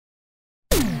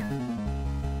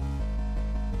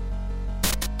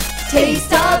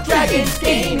Taste of Dragons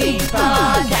Gaming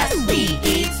Podcast. We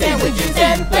eat sandwiches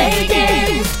and play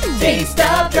games. Taste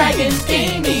of Dragons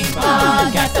Gaming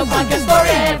Podcast. A podcast for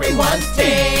everyone's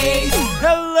taste.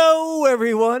 Hello,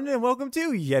 everyone, and welcome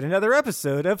to yet another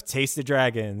episode of Taste of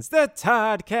Dragons, the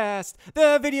Toddcast,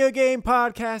 the video game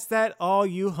podcast that all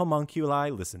you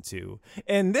homunculi listen to.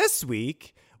 And this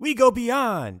week, we go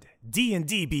beyond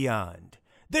D&D Beyond.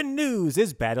 The news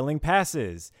is battling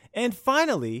passes. And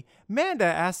finally, Manda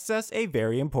asks us a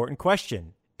very important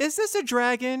question. Is this a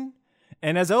dragon?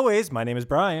 And as always, my name is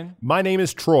Brian. My name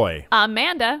is Troy. I'm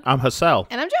Amanda. I'm Hassel.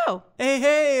 And I'm Joe.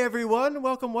 Hey, everyone.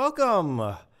 Welcome. Well,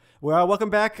 welcome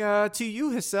back to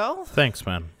you, Hassel. Thanks,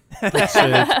 man.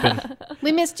 It's been...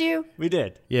 We missed you. We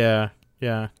did. Yeah.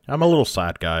 I'm a little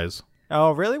sad, guys.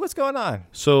 Oh, really? What's going on?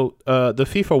 So, the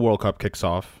FIFA World Cup kicks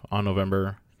off on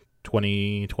November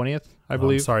 20th, I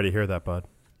believe. I'm sorry to hear that, bud.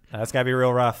 That's got to be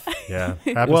real rough. Yeah,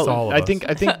 happens to all of us.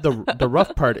 I think the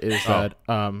rough part is that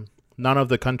none of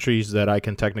the countries that I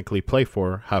can technically play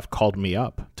for have called me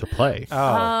up to play.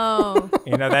 Oh.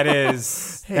 That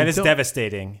is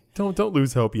devastating. Don't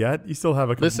lose hope yet. You still have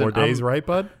a couple more days, right,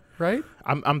 bud? Right?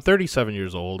 I'm 37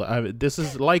 years old. This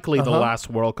is likely the last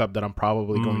World Cup that I'm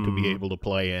probably going to be able to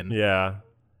play in. Yeah.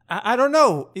 I don't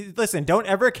know. Listen, don't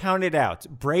ever count it out.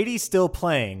 Brady's still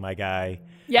playing, my guy.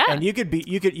 Yeah. And you could be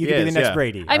the next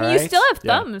Brady. I mean, all you right? still have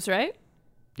thumbs, right?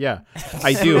 Yeah,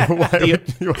 I do.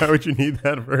 Why would you need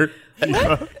that for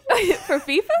For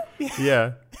FIFA?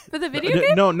 Yeah. For the video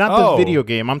game? No, not the video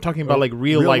game. I'm talking about like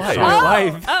real life life. soccer.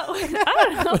 life. Oh,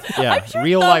 I don't know. Yeah, I'm sure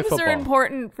real life thumbs are football.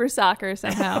 important for soccer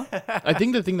somehow. I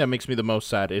think the thing that makes me the most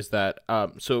sad is that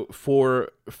so for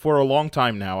a long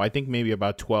time now, I think maybe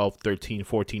about 12, 13,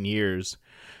 14 years,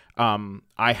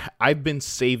 I've been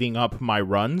saving up my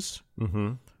runs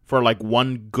for like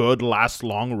one good last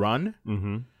long run.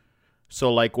 Mm-hmm.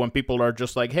 So like when people are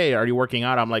just like, "Hey, are you working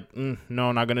out?" I'm like, "No,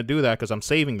 I'm not gonna do that because I'm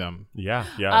saving them. Yeah.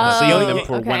 I'm saving them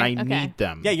for okay, when I okay. need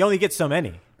them." Yeah, you only get so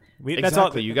many. Exactly. That's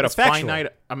all. You got a it's factual.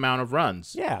 finite amount of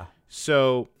runs. Yeah.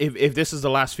 So if this is the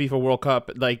last FIFA World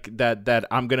Cup like that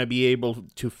I'm gonna be able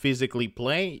to physically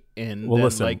play in, Well, then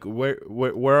listen. like where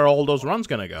are all those runs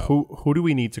gonna go? Who do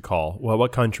we need to call? Well,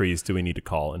 what countries do we need to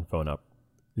call and phone up?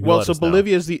 You can Well, let so us know.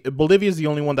 Bolivia's the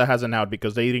only one that hasn't out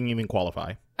because they didn't even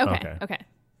qualify. Okay.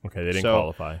 Okay, they didn't So-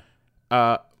 qualify.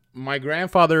 My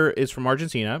grandfather is from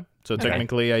Argentina, so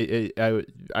technically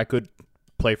I could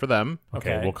play for them.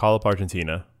 Okay, Okay. we'll call up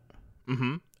Argentina.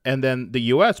 And then the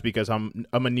U.S. because I'm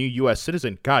a new U.S.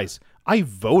 citizen. Guys, I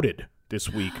voted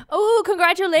this week. Oh,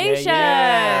 congratulations.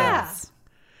 Yeah.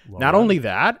 Not only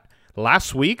that,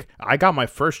 last week I got my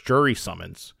first jury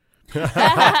summons.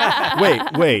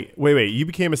 Wait. You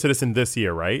became a citizen this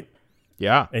year, right?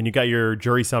 Yeah. And you got your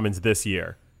jury summons this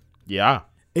year. Yeah.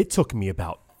 It took me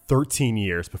about 13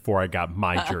 years before I got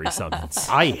my jury summons.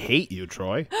 I hate you,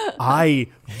 Troy. You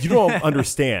don't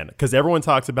understand because everyone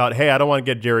talks about, hey, I don't want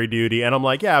to get jury duty. And I'm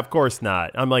like, yeah, of course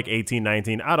not. I'm like 18,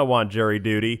 19. I don't want jury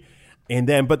duty.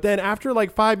 But then after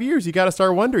like 5 years, you got to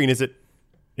start wondering, is it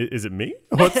me?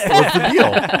 What's the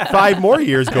deal? 5 more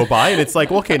years go by and it's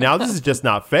like, okay, now this is just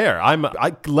not fair.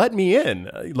 Let me in.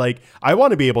 Like, I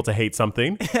want to be able to hate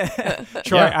something.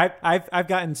 Troy, Yeah. I've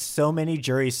gotten so many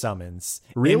jury summons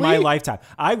Really? in my lifetime.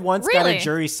 I once got Really? a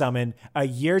jury summon a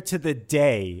year to the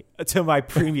day to my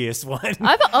previous one.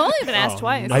 I've only been asked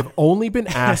twice. I've only been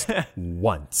asked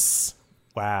once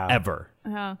Wow. ever.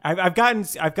 I've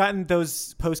gotten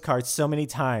those postcards so many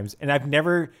times, and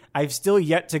I've still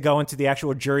yet to go into the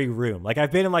actual jury room. Like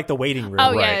I've been in like the waiting room.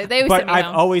 Oh, Right. yeah. They always But send me I've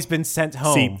home. always been sent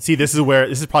home. See, this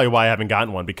is probably why I haven't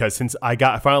gotten one because since I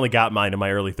finally got mine in my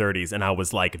early 30s and I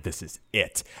was like, this is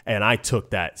it. And I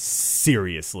took that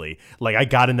seriously. Like I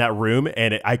got in that room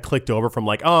and I clicked over from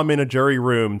like, oh, I'm in a jury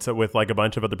room with like a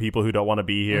bunch of other people who don't want to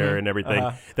be here and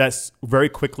everything. That's very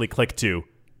quickly clicked to,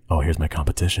 oh, here's my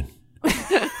competition.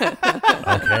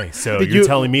 Okay, so you're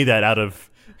telling me that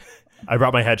I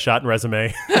brought my headshot and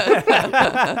resume.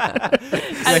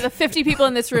 Out of the 50 people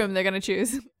in this room, they're going to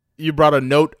choose. You brought a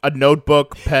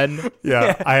notebook, pen.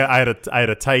 Yeah, I had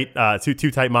a tight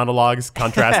two tight monologues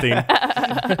contrasting.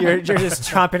 You're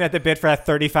just chomping at the bit for that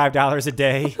 $35 a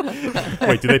day.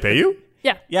 Wait, do they pay you?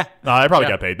 Yeah. Yeah. I probably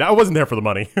got paid. I wasn't there for the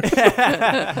money,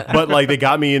 but like they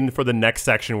got me in for the next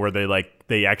section where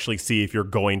they actually see if you're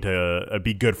going to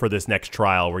be good for this next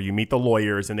trial, where you meet the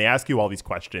lawyers and they ask you all these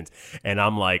questions, and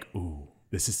I'm like, ooh,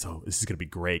 this is gonna be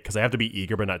great because I have to be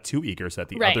eager but not too eager so that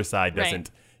the Right, other side right.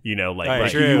 doesn't. You know, like Right,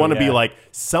 like, true, you want to be yeah. like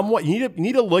somewhat. You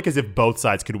need to look as if both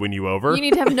sides could win you over. You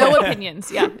need to have no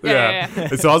opinions. Yeah.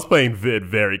 And so I was playing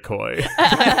very coy.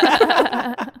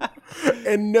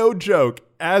 And no joke,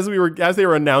 as they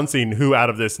were announcing who out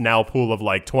of this now pool of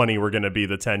like 20 were going to be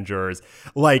the 10 jurors,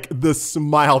 like the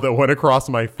smile that went across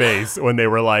my face when they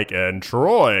were like, and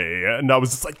Troy, and I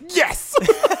was just like, yes.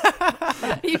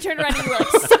 You turned around and you were like,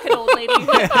 suck it, old lady.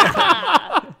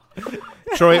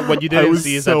 Troy, what you didn't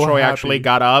see is that so Troy happy. actually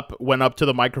got up, went up to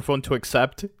the microphone to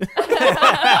accept.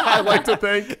 I'd like to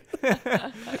thank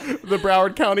the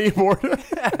Broward County Board.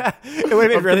 It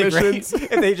would have been really great if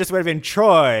they just would have been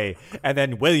Troy and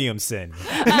then Williamson.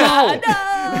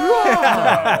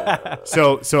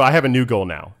 So I have a new goal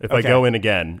now. If I Okay. go in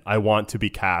again, I want to be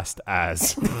cast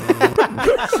as.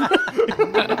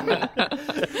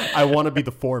 I want to be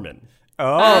the foreman.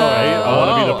 Oh. Right? I want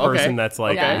to be the okay. person that's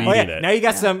like Okay. leading Oh, yeah. it. Now you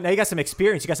got some. Now you got some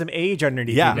experience. You got some age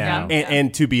underneath Yeah. you now.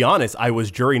 And to be honest, I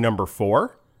was jury number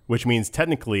 4, which means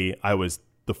technically I was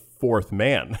the 4th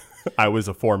man. I was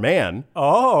a 4-man.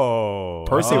 Oh,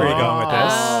 I see where you're going with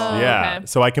this. Yeah. okay.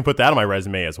 So I can put that on my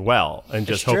resume as well and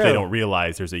just hope true. they don't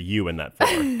realize there's a U in that 4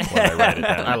 when I write it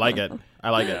down. I like it.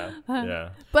 Yeah.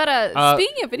 But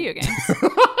speaking of video games,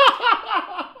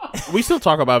 We still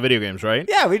talk about video games, right?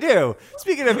 Yeah, we do.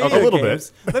 Speaking of video a little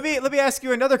games, let me ask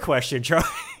you another question, Troy.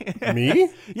 Me?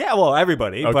 Yeah, well,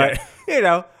 everybody, Okay.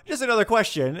 but just another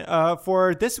question.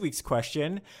 For this week's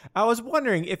question, I was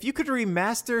wondering if you could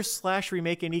remaster /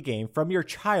 remake any game from your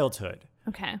childhood.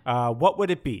 okay. What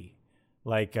would it be?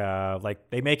 Like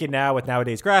they make it now with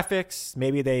nowadays graphics.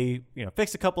 Maybe they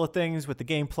fix a couple of things with the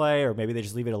gameplay, or maybe they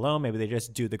just leave it alone. Maybe they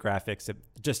just do the graphics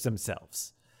just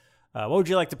themselves. What would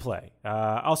you like to play?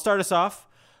 I'll start us off.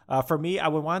 For me, I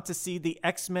would want to see the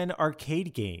X-Men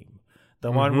arcade game,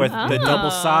 the one with the double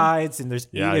sides, and there's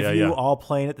 8 of you all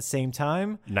playing at the same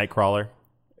time. Nightcrawler.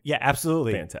 Yeah,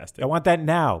 absolutely. Fantastic. I want that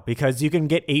now because you can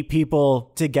get 8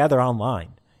 people together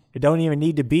online. It don't even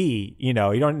need to be, you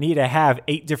don't need to have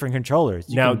 8 different controllers.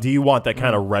 Now, do you want that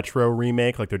kind of retro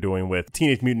remake like they're doing with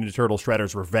Teenage Mutant Ninja Turtles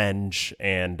Shredder's Revenge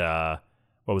and,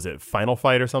 what was it, Final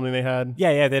Fight or something they had?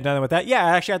 Yeah, they've done it with that. Yeah,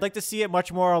 actually, I'd like to see it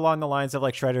much more along the lines of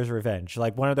like Shredder's Revenge,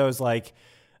 like one of those like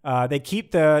they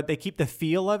keep the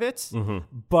feel of it,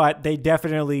 but they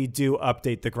definitely do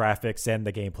update the graphics and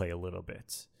the gameplay a little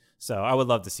bit. So I would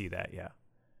love to see that. Yeah,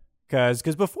 because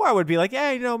before I would be like,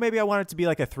 maybe I want it to be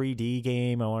like a 3D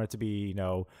game. I want it to be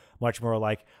much more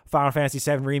like Final Fantasy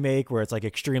VII Remake, where it's like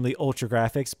extremely ultra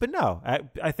graphics. But no,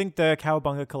 I think the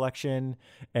Cowabunga Collection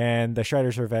and the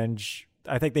Shredder's Revenge,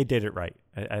 I think they did it right.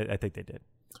 I think they did.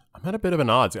 I'm at a bit of an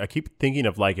odds. I keep thinking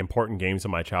of like important games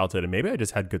in my childhood, and maybe I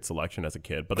just had good selection as a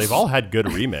kid, but they've all had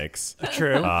good remakes.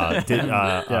 True.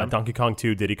 Donkey Kong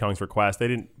 2, Diddy Kong's Request. They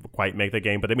didn't quite make the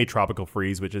game, but they made Tropical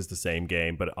Freeze, which is the same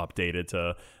game, but updated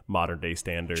to modern day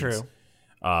standards. True.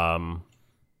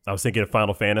 I was thinking of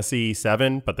Final Fantasy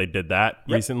 7, but they did that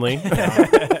recently,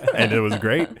 and it was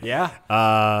great. Yeah.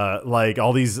 Like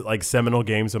all these like seminal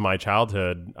games of my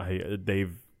childhood,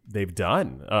 they've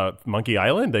done. Monkey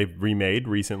Island they've remade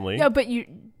recently. Yeah, but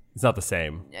It's not the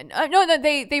same. no,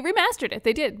 they remastered it.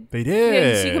 They did. They did.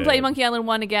 Yeah, so you can play Monkey Island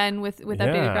 1 again with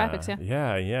updated graphics.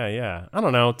 Yeah. Yeah. I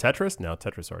don't know. Tetris? No,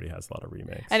 Tetris already has a lot of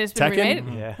remakes. And it's been remade?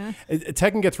 Yeah.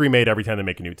 Tekken gets remade every time they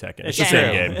make a new Tekken. It's the true.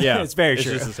 same game. Yeah, It's very it's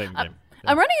true. just the same game.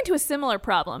 I'm running into a similar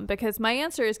problem because my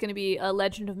answer is going to be a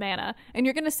Legend of Mana, and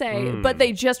you're going to say, but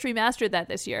they just remastered that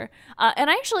this year. And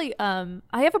actually, I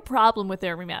have a problem with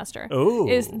their remaster. Ooh.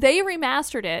 Is they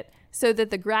remastered it so that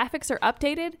the graphics are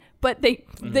updated, but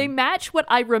they match what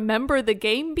I remember the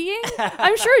game being.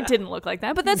 I'm sure it didn't look like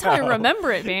that, but that's how I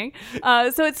remember it being.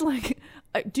 So it's like,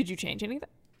 did you change anything?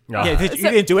 No. Yeah, you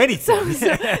didn't do anything.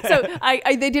 So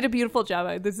they did a beautiful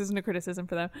job. This isn't a criticism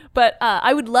for them, but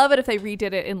I would love it if they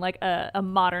redid it in like a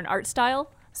modern art style.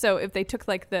 So if they took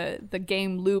like the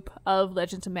game loop of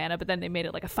Legends of Mana, but then they made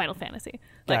it like a Final Fantasy,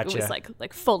 like Gotcha. it was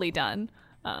like fully done,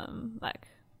 like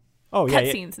Oh yeah.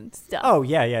 cutscenes and stuff. Oh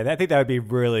yeah. I think that would be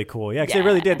really cool. Yeah, because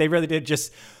they really did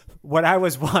just what I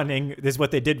was wanting is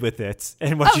what they did with it,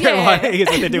 and what you're wanting is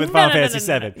what they did with Final Fantasy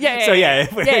VII. Yeah, So yeah.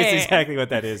 it's exactly what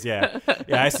that is. Yeah,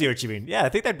 I see what you mean. Yeah, I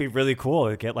think that'd be really cool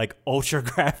to get like ultra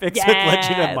graphics with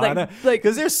Legend of Mana, like-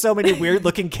 because there's so many weird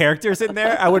looking characters in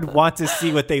there. I would want to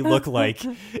see what they look like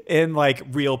in like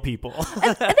real people.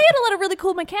 And they had a lot of really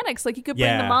cool mechanics. Like you could bring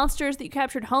Yeah. the monsters that you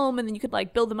captured home, and then you could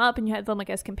like build them up, and you had them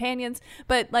like as companions.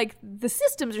 But like the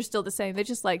systems are still the same. They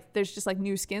just like there's just like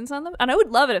new skins on them. And I would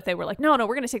love it if they were like, no,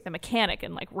 we're gonna take the mechanic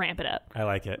and like ramp it up. I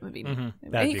like it. Would be That'd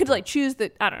and you be could cool. like choose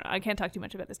the. I don't know. I can't talk too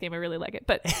much about this game. I really like it,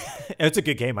 but It's a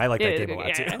good game. I like that it is game a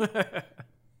lot good, too.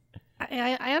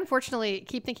 yeah. I unfortunately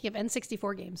keep thinking of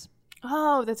N64 games.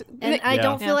 Oh, that's And I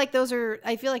don't Yeah. feel like those are,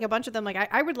 I feel like a bunch of them, like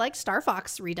I would like Star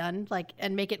Fox redone, like,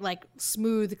 and make it like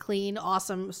smooth, clean,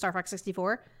 awesome Star Fox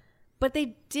 64. But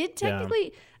they did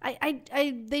technically.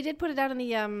 They did put it out on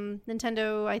the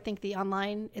Nintendo. I think the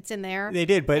online. It's in there. They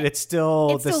did, but it's still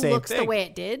It the still same looks thing. the way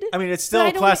it did. I mean, it's still but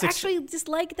I don't classic. actually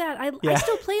dislike that. I Yeah.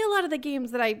 still play a lot of the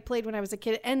games that I played when I was a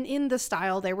kid, and in the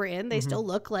style they were in, they still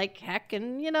look like heck,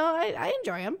 and I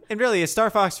enjoy them. And really, is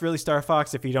Star Fox really Star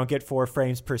Fox if you don't get 4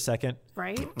 frames per second?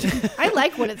 Right? I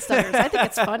like when it stutters. I think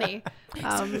it's funny.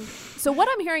 So what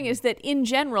I'm hearing is that in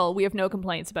general, we have no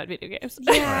complaints about video games.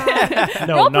 Yeah.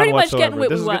 No, We're all none pretty much getting whatsoever. what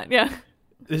This we is want. Yeah.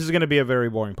 This is going to be a very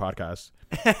boring podcast.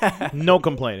 No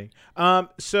complaining.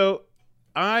 So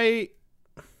I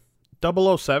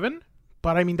 007,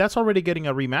 but I mean that's already getting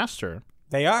a remaster.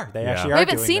 They are. They actually We are.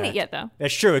 haven't doing seen that. it yet, though.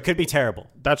 That's true. It could be terrible.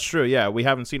 That's true. Yeah, we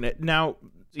haven't seen it. Now,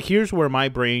 here's where my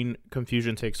brain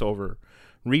confusion takes over.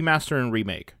 Remaster and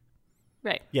remake.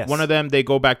 Right. Yes. One of them, they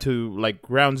go back to like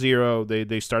ground zero.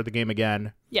 They start the game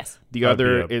again. Yes. The That'd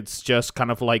other, be it's just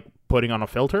kind of like putting on a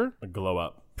filter. A glow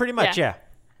up. Pretty much, yeah.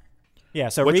 Yeah.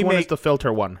 So Which remake. one is the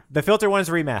filter one? The filter one is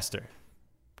remaster,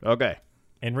 Okay.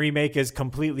 and remake is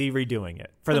completely redoing it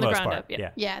for the the most ground part. up,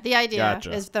 yeah. Yeah, the idea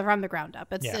Gotcha. is from the ground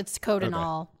up. It's Yeah. it's code and Okay.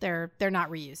 all. They're not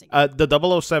reusing it. The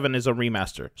 007 is a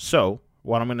remaster. So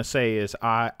what I'm going to say is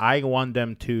I want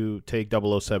them to take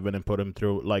 007 and put him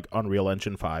through like Unreal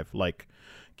Engine 5. Like,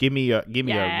 give me a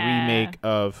Yeah. remake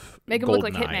of Make him look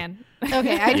like GoldenEye. Hitman.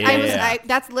 Okay, Yeah.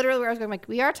 that's literally where I was going. Like,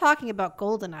 we are talking about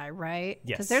GoldenEye, right?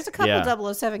 Yes. Because there's a couple Yeah.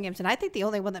 007 games, and I think the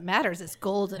only one that matters is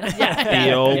GoldenEye.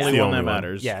 The only the one only that one.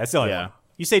 matters. Yeah, that's the only one.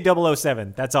 You say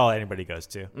 007, that's all anybody goes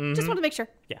to. Just want to make sure.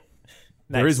 Yeah.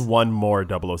 There Nice. is one more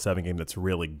 007 game that's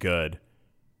really good.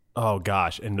 Oh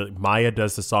gosh, and Maya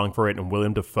does the song for it, and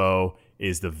William Dafoe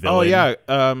is the villain. Oh yeah,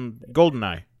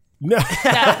 GoldenEye. No,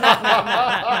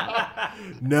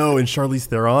 no, and Charlize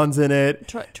Theron's in it.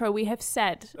 Troy, we have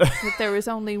said that there is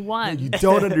only one. You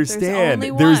don't understand.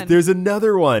 There's only one. There's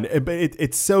another one, but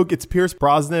it's Pierce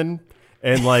Brosnan,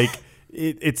 and like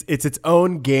it's its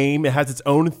own game. It has its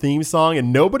own theme song,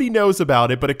 and nobody knows about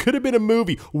it. But it could have been a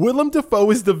movie. Willem Dafoe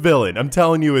is the villain. I'm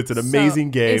telling you, it's an amazing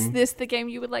So, game. Is this the game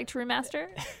you would like to remaster?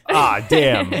 Ah,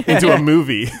 damn, into a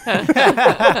movie.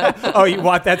 Oh, you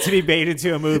want that to be made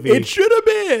into a movie? It should have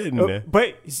been.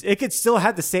 But it could still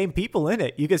have the same people in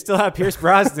it. You could still have Pierce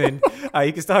Brosnan.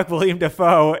 You could still have William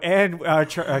Dafoe and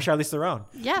Charlize Theron.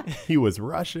 Yeah. He was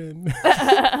Russian.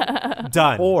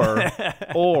 Done.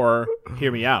 Or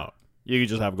hear me out. You could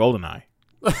just have GoldenEye.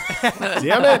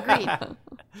 Damn it. Agreed.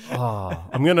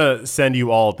 I'm going to send you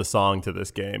all the song to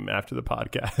this game after the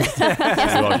podcast.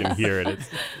 So you all can hear it.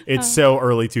 It's so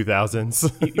early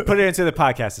 2000s. You put it into the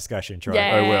podcast discussion, Troy.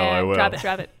 Yeah. I will.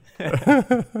 Drop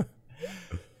it.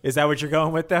 Is that what you're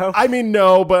going with, though? I mean,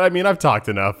 no, but I mean, I've talked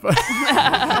enough.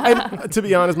 And to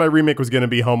be honest, my remake was going to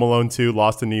be Home Alone 2,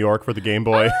 Lost in New York for the Game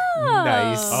Boy.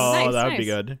 Nice. Oh, Nice, that would be nice.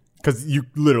 good. Because you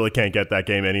literally can't get that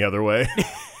game any other way.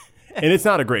 And it's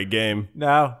not a great game.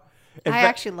 No. In I fact-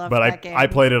 actually love But that game. I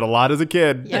played it a lot as a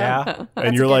kid. Yeah. Yeah. And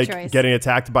a you're good like choice. getting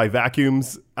attacked by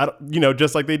vacuums,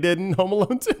 just like they did in Home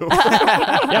Alone 2.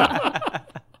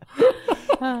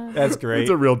 That's great. It's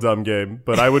a real dumb game,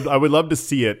 but I would love to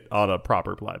see it on a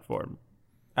proper platform.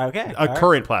 Okay. A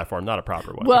current platform, not a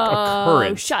proper one. Whoa! A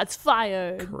current Shots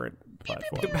fired.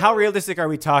 platform. How realistic are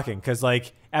we talking? Because,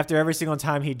 like, after every single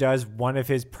time he does one of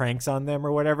his pranks on them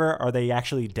or whatever, are they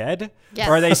actually dead? Yes.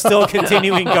 Or are they still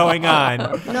continuing going on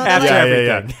after like- everything?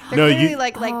 They're No, clearly you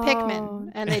like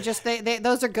Pikmin, and they just they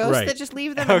those are ghosts Right. that just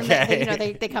leave them. And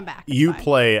Okay. they come back. It's you fine.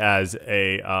 play as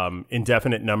a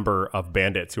indefinite number of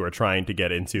bandits who are trying to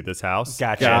get into this house.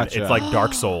 Gotcha. And Gotcha. it's like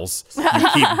Dark Souls. You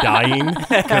keep dying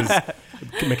because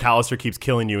McAllister keeps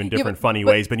killing you in different funny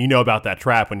ways, but you know about that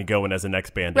trap when you go in as the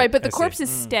next bandit. Right, but the I see. corpses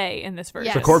stay in this version.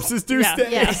 Yes. The corpses do Yeah.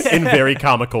 stay Yes. in very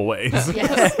comical ways.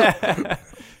 Yes.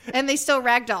 And they still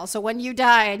ragdoll. So when you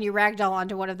die and you ragdoll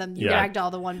onto one of them, you Yeah.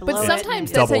 ragdoll the one below. But it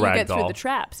sometimes and- that's how Double you get through ragdoll. the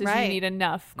traps. Is Right. you need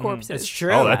enough corpses. It's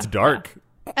true. Oh, that's dark.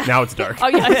 Now it's dark. Oh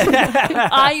yeah,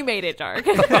 I made it dark.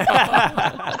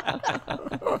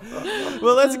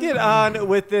 Well, let's get on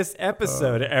with this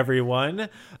episode, everyone.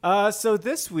 So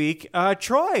this week,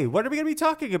 Troy, what are we going to be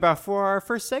talking about for our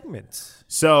first segment?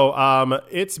 So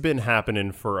it's been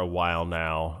happening for a while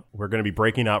now. We're going to be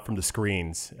breaking out from the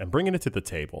screens and bringing it to the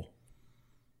table.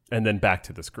 And then back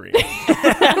to the screen.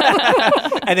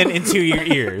 And then into your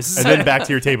ears. And then back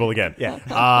to your table again. Yeah.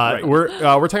 We're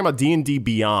talking about D&D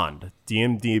Beyond.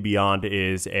 D&D Beyond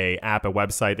is a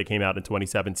website that came out in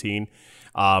 2017.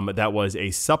 That was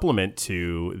a supplement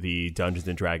to the Dungeons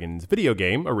and Dragons video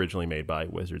game originally made by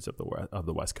Wizards of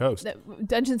the West Coast.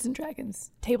 Dungeons and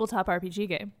Dragons tabletop RPG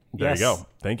game. There Yes. you go.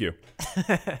 Thank you.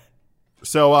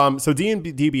 So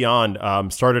D&D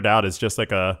Beyond started out as just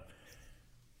like a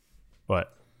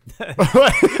what?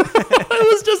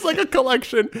 It was just like a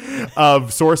collection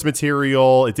of source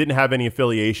material. It didn't have any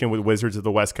affiliation with Wizards of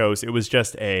the West Coast. It was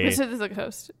just a... Wizards of the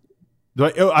Coast.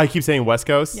 I keep saying West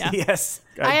Coast? Yeah. Yes.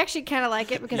 I actually kind of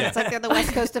like it because it's like they're the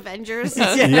West Coast Avengers.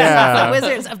 Yeah. The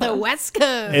Wizards of the West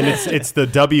Coast. And it's the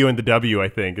W and the W, I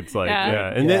think. It's like,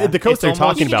 Yeah. And Yeah. the coast It's they're almost-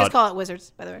 talking you can about... just call it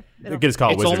Wizards, by the way. It gets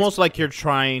called It's Wizards. almost like you're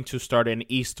trying to start an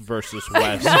East versus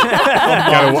West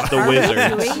amongst the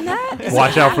Wizards. Doing that? Is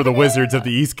Watch it out for the happening? Wizards of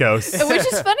the East Coast. Which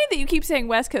is funny that you keep saying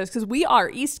West Coast because we are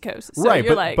East Coast. So Right,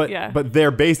 you're but but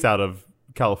they're based out of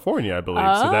California, I believe.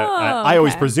 So that Oh, I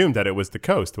always okay. presumed that it was the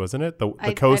coast, wasn't it? The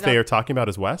I coast they don't- are talking about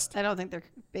is West. I don't think they're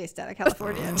based out of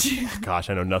California. Gosh,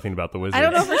 I know nothing about the Wizards. I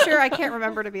don't know for sure. I can't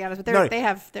remember, to be honest. But No. they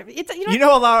have. It's You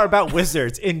know a lot about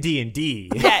wizards in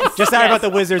D&D. Yes, Just not yes. about the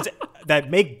wizards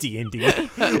that make D&D.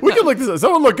 We can look this up.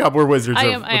 Someone look up where Wizards I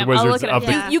of am. the I am. I'll Wizards look it of up.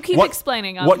 the- Yeah. You keep what-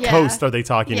 explaining. What Yeah. coast are they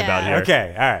talking Yeah. about here?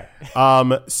 Okay,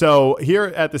 all right. So here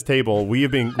at this table,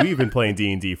 we've been playing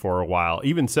D&D for a while.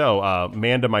 Even so,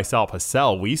 Amanda, myself,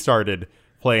 Hassel, we started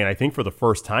playing, I think, for the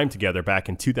first time together back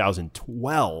in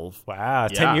 2012. Wow,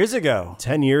 10 Yeah. years ago.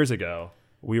 10 years ago,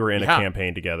 we were in a Yeah.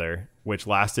 campaign together, which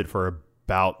lasted for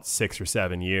about 6 or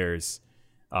 7 years.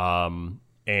 And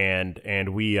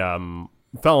we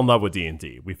fell in love with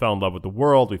D&D. We fell in love with the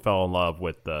world. We fell in love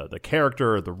with the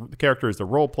character, the characters, the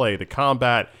role play, the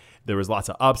combat. There was lots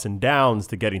of ups and downs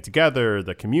to getting together,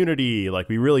 the community. Like,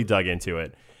 we really dug into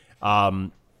it.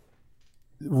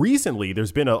 Recently,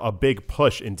 there's been a big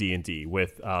push in D&D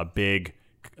with big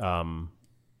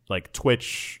like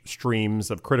Twitch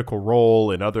streams of Critical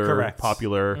Role and other Correct.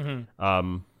 popular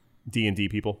D&D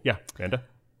people. Yeah, Amanda?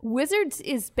 Wizards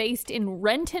is based in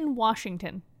Renton,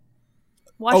 Washington.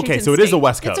 Okay, so it is State. a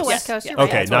West Coast. It's a West Coast. Yes. You're right.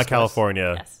 Okay, It's not West Coast.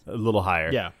 California. Yes. A little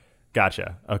higher. Yeah.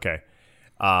 Gotcha. Okay.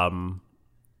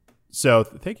 So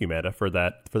thank you, Amanda, for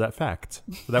that fact,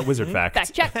 for that wizard fact.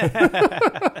 Fact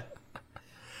check.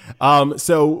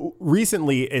 So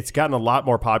recently, it's gotten a lot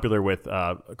more popular with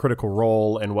Critical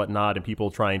Role and whatnot, and people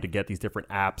trying to get these different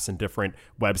apps and different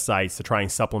websites to try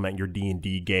and supplement your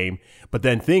D&D game. But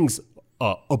then things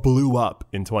blew up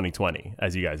in 2020,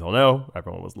 as you guys all know.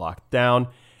 Everyone was locked down,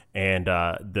 and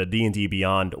the D&D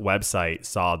Beyond website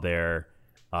saw their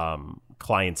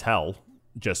clientele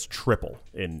just triple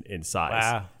in size.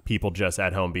 Wow. People just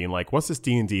at home being like, "What's this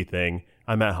D&D thing?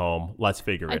 I'm at home. Let's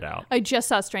figure it out." I just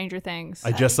saw Stranger Things.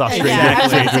 I just saw Stranger, Yeah, I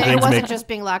was going to Stranger say, it Things wasn't make just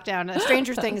being locked down.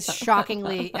 Stranger Things,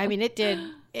 shockingly, I mean, it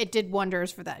did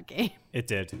wonders for that game. It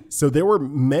did. So there were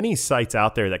many sites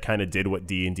out there that kind of did what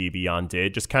D&D Beyond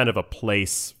did, just kind of a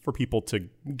place for people to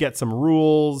get some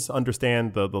rules,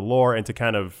 understand the lore, and to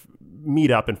kind of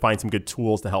meet up and find some good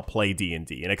tools to help play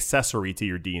D&D, an accessory to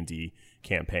your D&D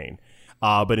campaign.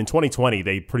 But in 2020,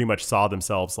 they pretty much saw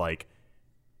themselves like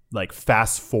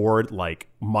fast forward like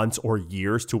months or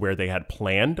years to where they had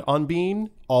planned on being,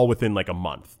 all within like a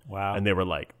month. Wow. And they were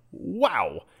like,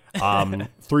 wow.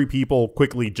 3 people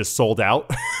quickly just sold out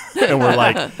and we're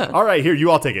like, all right, here, you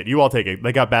all take it.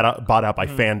 They got bought out by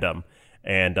Fandom.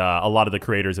 And a lot of the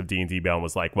creators of D&D Beyond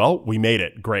was like, well, we made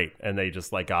it. Great. And they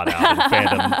just like got out and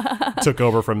Fandom took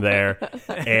over from there.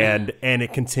 And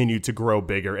it continued to grow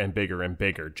bigger and bigger and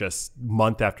bigger. Just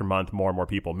month after month, more and more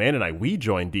people. Man and I, we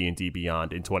joined D&D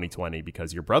Beyond in 2020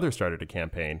 because your brother started a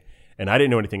campaign. And I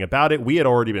didn't know anything about it. We had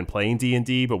already been playing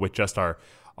D&D, but with just our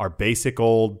basic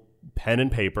old pen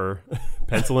and paper,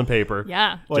 pencil and paper.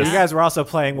 Yeah. Well, Just- you guys were also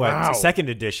playing what? Wow. Second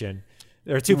edition.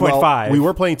 Or 2.5. Well, we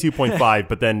were playing 2.5,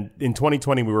 but then in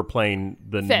 2020 we were playing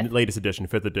the Fifth. latest edition,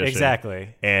 5th edition.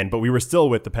 Exactly. But we were still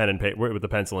with the pen and paper, with the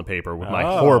pencil and paper, with my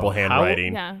Oh. horrible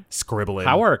handwriting, Yeah. scribbling.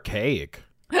 How archaic.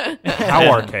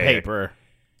 How archaic. Paper.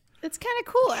 It's kind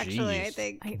of cool, actually, I Jeez.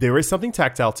 think. There is something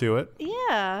tactile to it.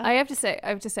 Yeah. I have to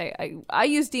say, I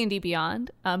use D&D Beyond,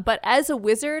 but as a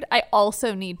wizard, I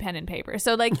also need pen and paper.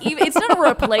 So like, even, it's not a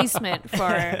replacement for.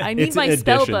 I need It's my an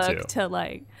spell addition book to. to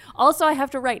like. Also, I have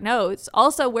to write notes.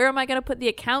 Also, where am I going to put the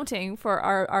accounting for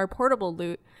our portable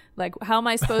loot? Like, how am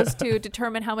I supposed to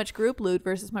determine how much group loot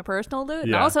versus my personal loot?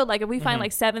 And Yeah. also, like, if we find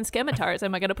like 7 scimitars,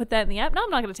 am I going to put that in the app? No,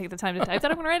 I'm not going to take the time to type that.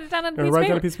 I'm going to write it down on a piece of Write paper.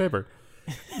 down a piece of paper.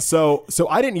 So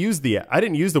I didn't use the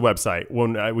website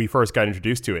when we first got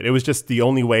introduced to it. It was just the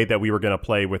only way that we were going to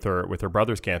play with her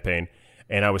brother's campaign,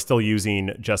 and I was still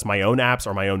using just my own apps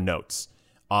or my own notes.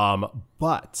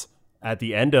 But at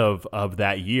the end of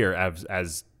that year,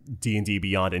 as D&D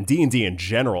Beyond and D&D in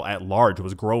general at large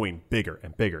was growing bigger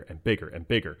and bigger and bigger and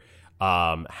bigger,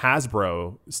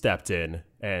 Hasbro stepped in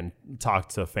and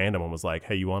talked to Fandom and was like,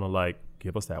 "Hey, you want to like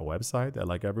give us that website that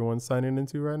like everyone's signing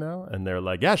into right now?" And they're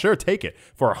like, "Yeah, sure, take it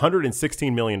for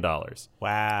 $116 million."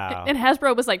 Wow. And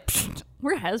Hasbro was like, "Pfft,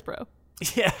 we're Hasbro."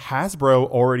 Hasbro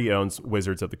already owns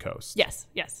Wizards of the Coast. Yes.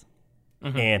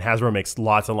 And Hasbro makes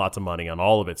lots and lots of money on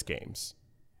all of its games.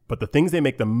 But the thing they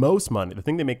make the most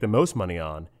money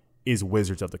on is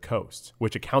Wizards of the Coast,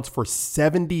 which accounts for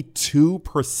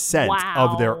 72%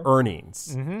 of their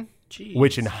earnings. Jeez.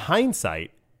 Which in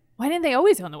hindsight, Why didn't they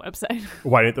always own the website?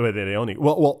 why didn't they only?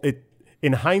 Well,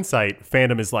 in hindsight,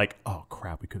 fandom is like, oh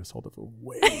crap, we could have sold it for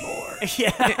way more.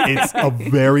 It's a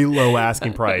very low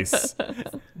asking price,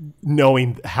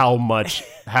 knowing how much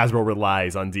Hasbro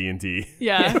relies on D&D.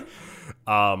 Yeah.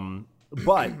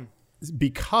 But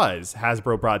because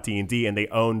Hasbro brought D&D and they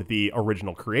owned the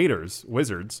original creators,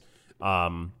 Wizards, a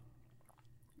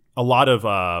lot of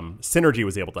synergy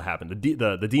was able to happen. The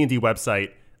D&D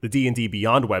website, the D&D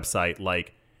Beyond website,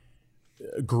 like,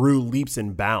 grew leaps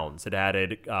and bounds. It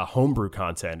added homebrew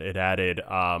content. It added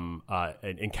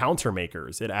encounter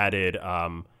makers. It added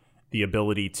the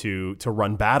ability to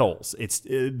run battles.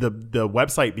 The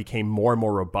website became more and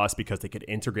more robust because they could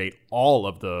integrate all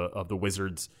of the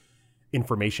Wizards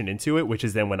information into it, which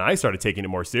is then when I started taking it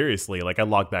more seriously. Like, I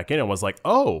logged back in and was like,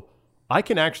 oh, I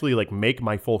can actually like make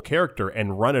my full character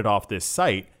and run it off this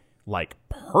site like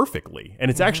perfectly. And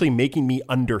it's actually making me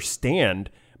understand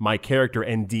my character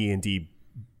and D&D,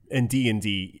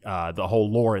 the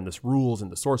whole lore and this rules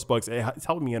and the source books. It's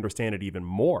helping me understand it even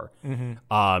more.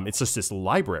 It's just this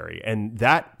library, and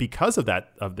that because of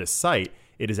this site,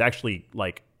 it has actually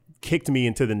like kicked me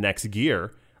into the next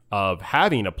gear of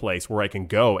having a place where I can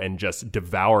go and just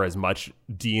devour as much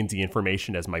D&D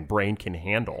information as my brain can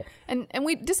handle. And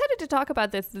we decided to talk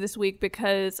about this week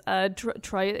because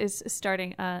Troy is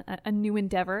starting a new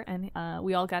endeavor, and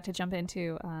we all got to jump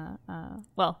into,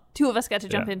 two of us got to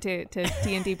jump into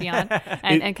D&D Beyond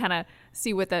and kind of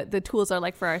see what the tools are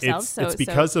like for ourselves. It's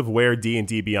because of where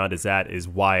D&D Beyond is at is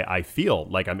why I feel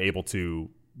like I'm able to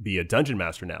be a dungeon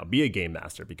master now, be a game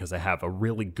master, because I have a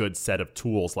really good set of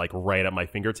tools like right at my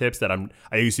fingertips that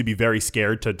I used to be very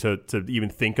scared to even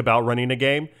think about running a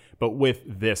game. But with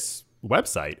this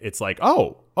website, it's like,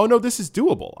 oh no, this is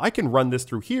doable. I can run this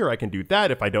through here. I can do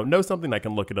that. If I don't know something, I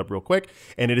can look it up real quick.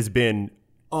 And it has been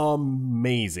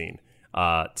amazing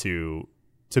to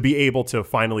be able to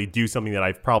finally do something that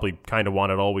I've probably kind of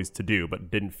wanted always to do,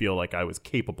 but didn't feel like I was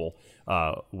capable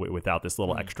without this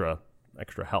little extra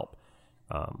help.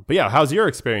 But yeah, how's your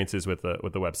experiences with the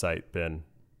website been?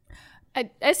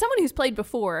 As someone who's played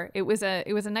before, it was a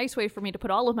nice way for me to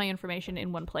put all of my information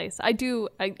in one place. I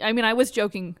mean, I was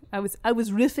joking. I was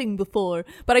riffing before,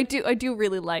 but I do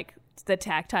really like the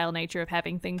tactile nature of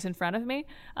having things in front of me.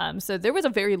 So there was a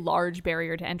very large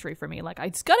barrier to entry for me. Like,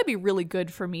 it's got to be really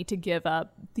good for me to give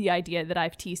up the idea that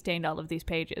I've tea-stained all of these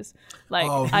pages. Like,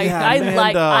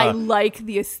 I like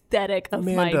the aesthetic of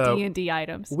my D&D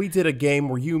items. We did a game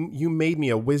where you made me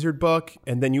a wizard book,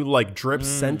 and then you like drip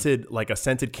scented like a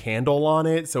scented candle on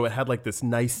it, so it had like this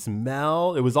nice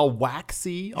smell. It was all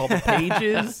waxy, all the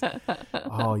pages.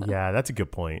 Oh yeah, that's a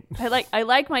good point. I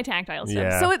like my tactile stuff.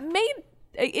 Yeah. So it made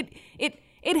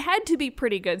it had to be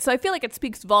pretty good. So I feel like it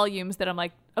speaks volumes that I'm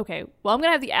like, okay, well, I'm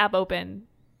gonna have the app open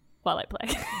while I play.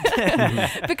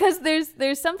 Because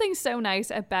there's something so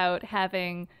nice about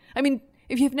having, I mean,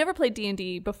 if you've never played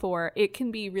D&D before, it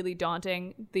can be really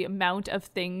daunting, the amount of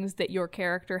things that your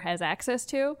character has access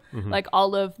to, like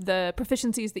all of the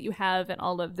proficiencies that you have and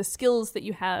all of the skills that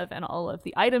you have and all of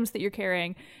the items that you're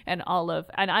carrying and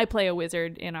I play a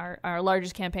wizard in our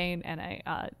largest campaign and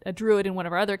a druid in one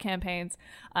of our other campaigns,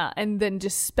 and then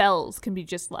just spells can be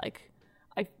just like,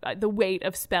 the weight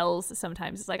of spells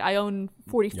sometimes. It's like I own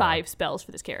 45 spells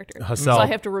for this character. So I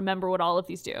have to remember what all of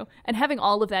these do. And having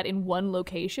all of that in one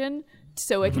location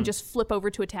so I can just flip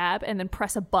over to a tab and then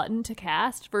press a button to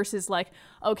cast versus like,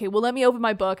 okay, well, let me open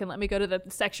my book and let me go to the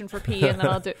section for P and then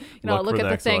I'll do, I'll look at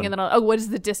the thing and then what is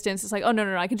the distance? It's like, oh,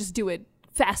 no, I can just do it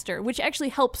faster, which actually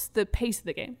helps the pace of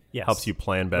the game. Yes. Helps you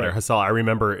plan better. Right. Hassal, I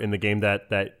remember in the game that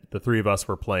the three of us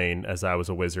were playing as I was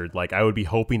a wizard, like I would be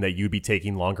hoping that you'd be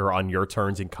taking longer on your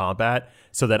turns in combat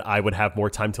so that I would have more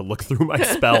time to look through my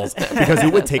spells because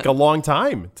it would take a long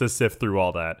time to sift through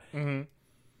all that. Mm-hmm.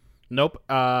 Nope.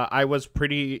 I was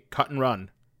pretty cut and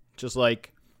run. Just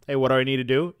like, hey, what do I need to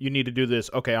do? You need to do this.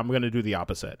 Okay, I'm going to do the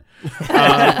opposite.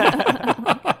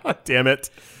 Damn it.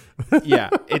 Yeah,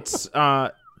 it's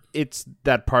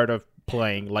that part of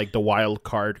playing like the wild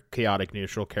card chaotic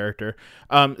neutral character.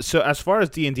 So as far as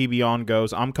D&D Beyond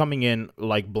goes, I'm coming in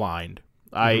like blind.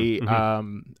 I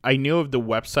knew of the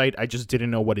website, I just didn't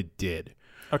know what it did.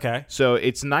 Okay. So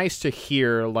it's nice to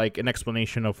hear like an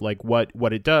explanation of like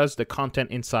what it does, the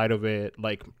content inside of it,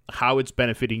 like how it's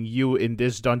benefiting you in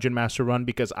this Dungeon Master run,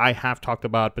 because I have talked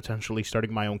about potentially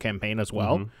starting my own campaign as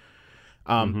well.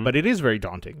 But it is very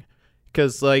daunting.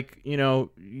 Because, like, you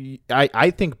know,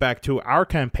 I think back to our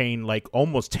campaign, like,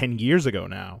 almost 10 years ago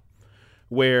now,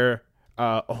 where,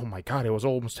 oh, my God, it was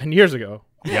almost 10 years ago.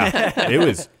 Yeah, it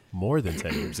was more than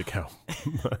 10 years ago.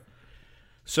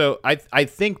 So I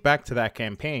think back to that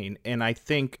campaign, and I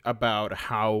think about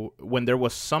how when there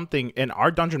was something, and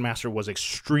our Dungeon Master was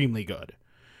extremely good.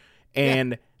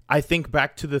 And I think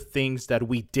back to the things that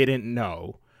we didn't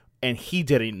know, and he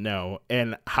didn't know,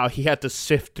 and how he had to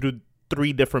sift through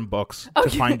 3 different books to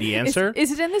find the answer.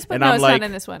 Is it in this book? And No, I'm it's like, not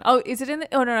in this one. Oh, is it in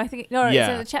the? Oh no, I think no. Yeah.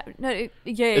 It's in the chat. No,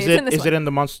 it's in this Is one. it in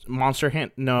the Monster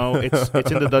Hint? No, it's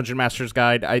in the Dungeon Master's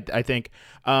Guide. I think.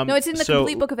 No, it's in the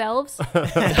Complete Book of Elves.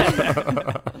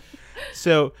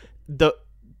 So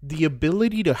the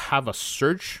ability to have a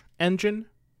search engine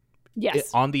Yes.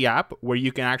 on the app where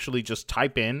you can actually just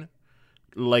type in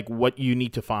like what you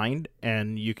need to find,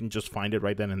 and you can just find it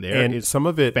right then and there. And is some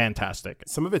of it, fantastic.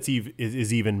 some of it's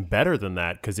is even better than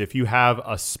that, because if you have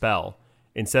a spell,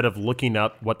 instead of looking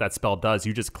up what that spell does,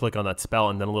 you just click on that spell,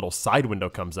 and then a little side window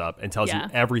comes up and tells Yeah. you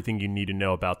everything you need to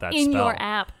know about that in spell. your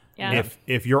app. Yeah.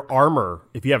 If your armor,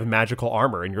 if you have magical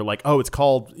armor, and you're like, oh, it's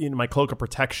called my cloak of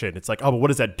protection, it's like, oh, but what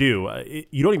does that do?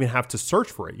 You don't even have to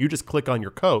search for it. You just click on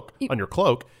your cloak,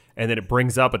 and then it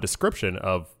brings up a description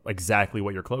of exactly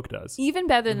what your cloak does. Even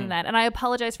better than that, and I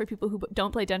apologize for people who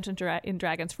don't play Dungeons and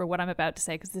Dragons for what I'm about to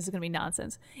say, because this is going to be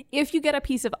nonsense. If you get a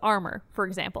piece of armor, for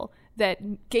example,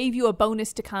 that gave you a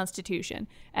bonus to Constitution,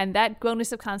 and that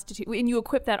bonus of Constitution, and you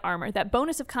equip that armor, that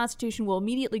bonus of Constitution will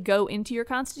immediately go into your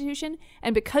Constitution,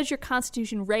 and because your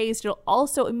Constitution raised, it'll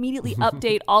also immediately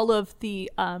update all of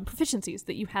the proficiencies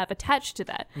that you have attached to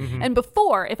that. And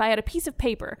before, if I had a piece of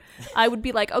paper, I would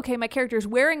be like, okay, my character is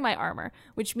wearing my armor,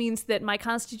 which means that my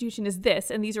Constitution is this,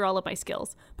 and these are all of my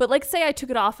skills. But like, say I took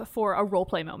it off for a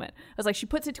roleplay moment. I was like, she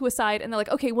puts it to a side, and they're like,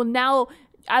 okay, well now,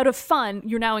 out of fun,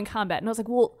 you're now in combat. And I was like,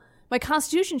 well, my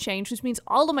Constitution changed, which means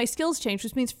all of my skills changed,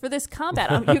 which means for this combat,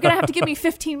 you're going to have to give me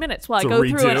 15 minutes while I go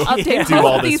through and update Do all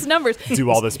all of this- these numbers. Do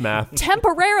all this math.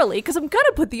 Temporarily, because I'm going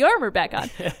to put the armor back on.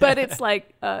 But it's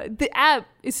like, the app,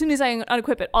 as soon as I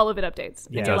unequip it, all of it updates.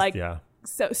 And you're like,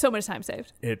 so much time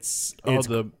saved. It's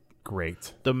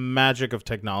great. The magic of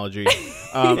technology.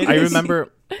 I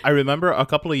remember a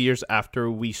couple of years after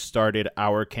we started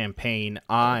our campaign,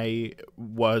 I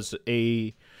was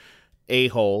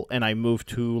a-hole and I moved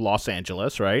to Los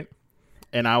Angeles, right?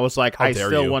 And I was like, I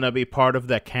still want to be part of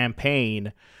that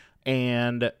campaign.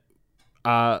 And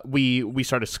we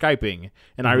started Skyping.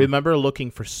 And I remember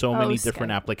looking for so many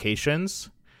different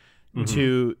applications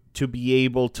to be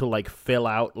able to like fill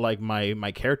out like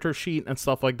my character sheet and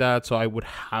stuff like that, so I would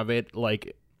have it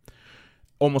like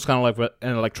almost kind of like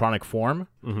an electronic form.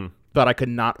 But I could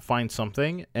not find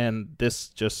something, and this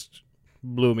just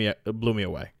blew me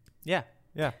away. Yeah.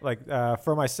 Like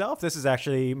for myself, this is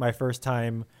actually my first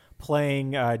time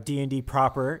playing D&D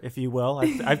proper, if you will.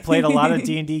 I've played a lot of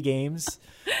D&D games,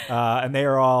 and they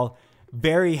are all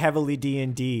very heavily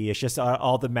D&D. It's just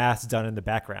all the math's done in the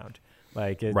background.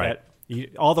 Like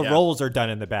all the rolls are done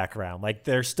in the background. Like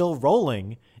they're still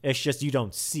rolling. It's just you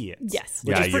don't see it. Yes.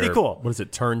 Which is pretty cool. What is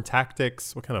it? Turn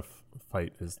tactics? What kind of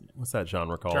fight is? What's that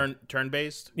genre called?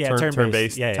 Turn-based? Yeah,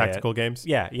 turn-based tactical games.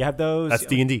 Yeah, you have those. That's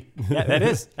D&D. Yeah, that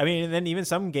is. I mean, and then even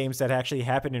some games that actually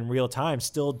happen in real time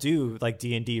still do like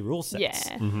D&D rule sets.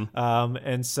 Yeah.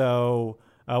 And so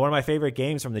one of my favorite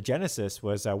games from the Genesis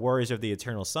was Warriors of the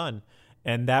Eternal Sun,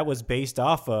 and that was based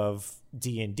off of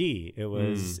D&D.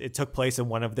 It took place in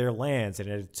one of their lands, and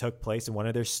it took place in one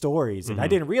of their stories. And I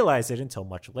didn't realize it until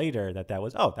much later that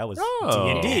was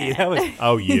D&D. That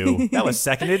was that was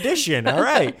second edition. All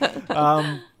right.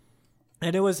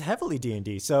 And it was heavily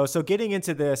D&D. So getting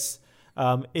into this,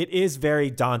 it is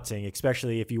very daunting,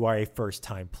 especially if you are a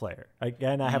first-time player.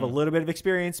 Again, I have a little bit of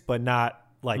experience, but not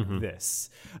like this.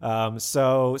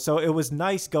 So it was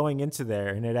nice going into there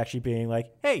and it actually being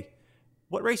like, hey,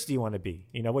 what race do you want to be?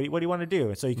 You know, what do you want to do?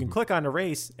 And so you can click on a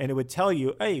race and it would tell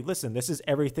you, hey, listen, this is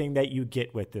everything that you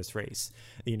get with this race.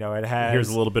 You know, it has... Here's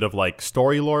a little bit of like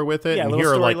story lore with it. Yeah, and little here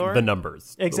are story like lore. the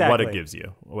numbers. Exactly. What it gives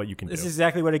you. What you can do. This is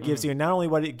exactly what it gives you. And not only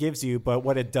what it gives you, but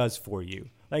what it does for you.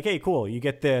 Like, hey, cool, you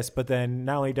get this, but then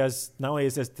not only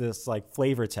is this like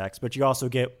flavor text, but you also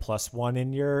get +1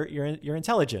 in your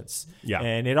intelligence. Yeah.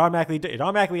 And it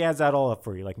automatically adds that all up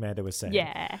for you, like Amanda was saying.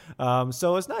 Yeah.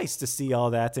 So it's nice to see all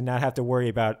that and not have to worry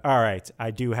about, all right,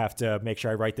 I do have to make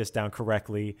sure I write this down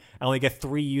correctly. I only get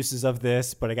 3 uses of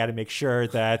this, but I got to make sure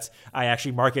that I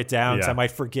actually mark it down because I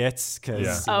might forget because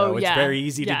it's very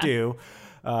easy to do.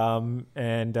 And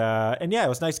yeah, it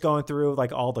was nice going through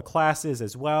like all the classes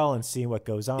as well and seeing what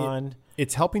goes on.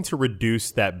 It's helping to reduce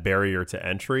that barrier to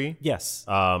entry. Yes.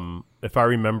 If I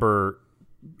remember,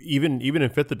 even in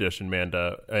 5th edition,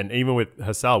 Manda, and even with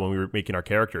Hassel when we were making our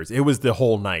characters, it was the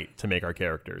whole night to make our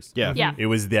characters. Yeah. Yeah. It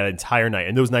was that entire night.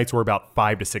 And those nights were about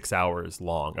 5 to 6 hours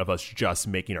long of us just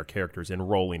making our characters and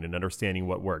rolling and understanding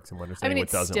what works and understanding what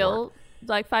it's doesn't still work.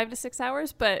 like 5 to 6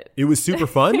 hours, but It was super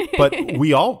fun, but we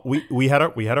had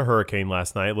a hurricane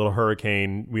last night, a little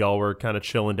hurricane. We all were kind of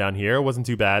chilling down here. It wasn't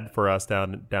too bad for us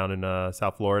down in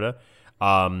South Florida.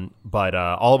 But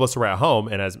all of us are at home,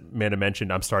 and as Amanda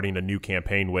mentioned, I'm starting a new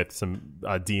campaign with some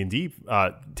D&D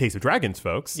Taste of Dragons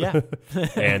folks, Yeah.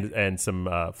 and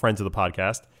some friends of the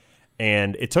podcast,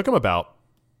 and it took them about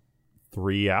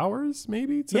 3 hours,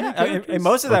 maybe. To Yeah, make and characters?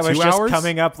 most of Or that was 2 just hours?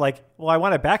 coming up like, well, I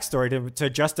want a backstory to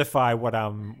justify what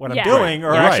I'm Yeah. doing, or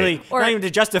Right. actually Or- not even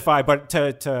to justify, but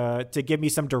to give me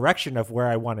some direction of where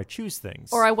I want to choose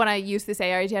things. or I want to use this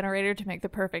AI generator to make the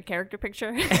perfect character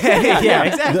picture. yeah,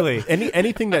 exactly.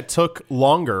 Anything that took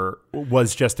longer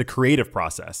was just the creative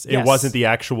process. It Yes. wasn't the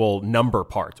actual number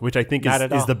part, which I think Not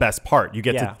at is all. the best part. You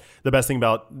get Yeah. to the best thing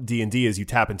about D&D is you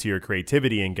tap into your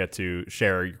creativity and get to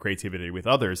share your creativity with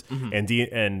others. Mm-hmm.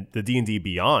 And the D&D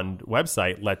Beyond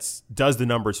website does the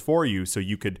numbers for you, so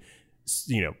you could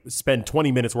spend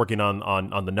 20 minutes working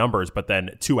on the numbers, but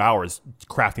then 2 hours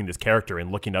crafting this character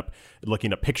and looking up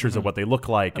pictures Mm-hmm. of what they look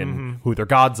like and who their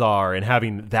gods are, and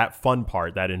having that fun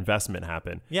part, that investment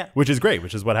happen. Yeah. Which is great,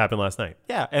 which is what happened last night.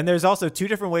 Yeah, and there's also 2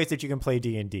 different ways that you can play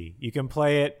D&D. You can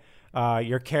play it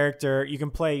your character, you can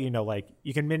play, like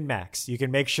you can min-max. You can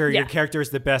make sure your Yeah. character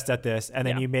is the best at this, and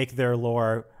then Yeah. you make their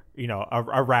lore,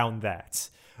 around that.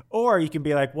 Or you can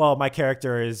be like, well, my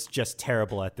character is just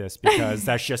terrible at this because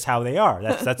that's just how they are.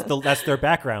 That's their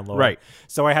background lore. Right.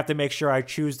 So I have to make sure I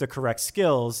choose the correct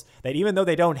skills that even though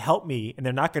they don't help me and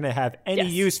they're not going to have any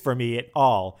Yes. use for me at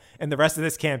all in the rest of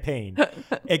this campaign,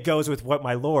 it goes with what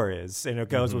my lore is and it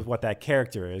goes with what that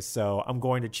character is. So I'm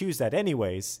going to choose that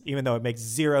anyways, even though it makes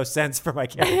 0 sense for my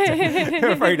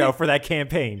character, for that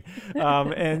campaign.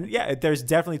 And yeah, there's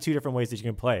definitely 2 different ways that you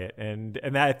can play it. And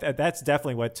that's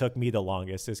definitely what took me the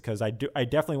longest, is because I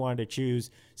definitely wanted to choose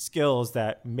skills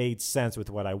that made sense with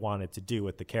what I wanted to do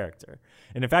with the character.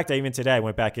 And in fact, even today I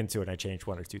went back into it and I changed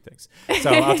 1 or 2 things.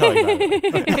 So I'll tell you about it.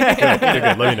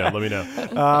 Good. Let me know.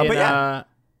 But yeah.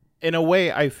 In a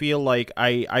way, I feel like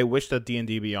I wish that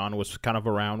D&D Beyond was kind of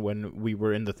around when we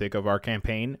were in the thick of our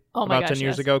campaign Oh my about 10 gosh,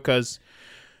 years yes. ago, because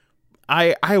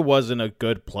I wasn't a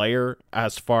good player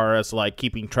as far as like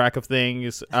keeping track of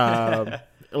things.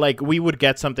 Like we would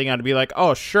get something, I'd be like,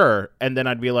 oh sure, and then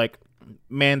I'd be like,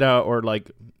 Manda or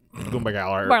like Goombagal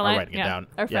are Marlene, writing it down.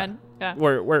 our friend. Yeah.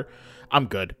 We're I'm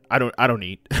good. I don't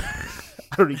need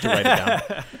I don't need to write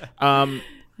it down.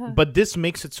 But this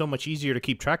makes it so much easier to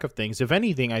keep track of things. If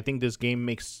anything, I think this game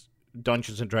makes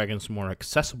Dungeons and Dragons more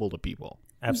accessible to people.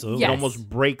 Absolutely. Yes. It almost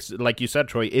breaks, like you said,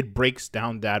 Troy, it breaks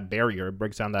down that barrier. It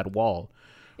breaks down that wall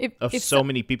of If so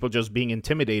many people just being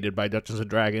intimidated by Dungeons and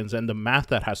Dragons and the math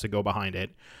that has to go behind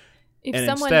it. if And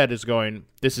someone instead is going,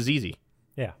 this is easy.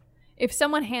 Yeah. if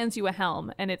someone hands you a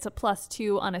helm and it's a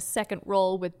 +2 on a second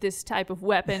roll with this type of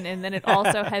weapon, and then it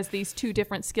also has these 2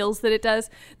 different skills that it does,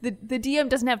 the DM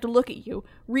doesn't have to look at you,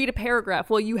 read a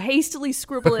paragraph while you hastily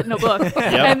scribble it in a book.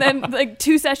 And then like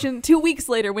 2 weeks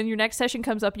later, when your next session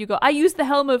comes up, you go, I used the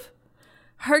helm of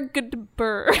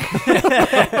Hergudbur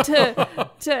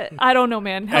to I don't know,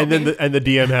 man. Help And then me. the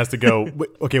DM has to go,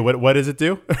 okay, what does it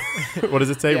do? What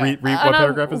does it say? Yeah. Read On what a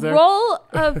paragraph is there? Roll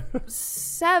of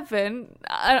 7.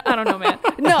 I don't know, man.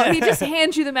 No, he just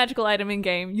hands you the magical item in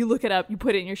game. You look it up. You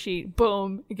put it in your sheet.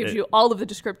 Boom. It gives you all of the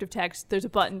descriptive text. There's a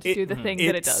button to do the thing that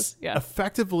it It's does. Yeah.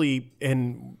 Effectively,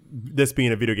 and this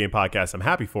being a video game podcast, I'm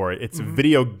happy for it. It's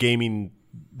video gaming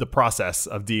the process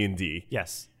of D&D.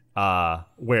 Yes.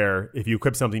 Where if you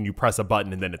equip something, you press a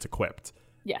button and then it's equipped.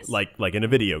 Yes. Like in a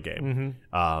video game.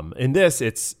 In this,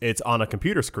 it's on a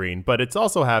computer screen, but it's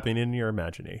also happening in your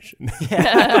imagination.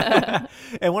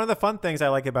 And one of the fun things I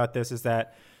like about this is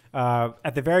that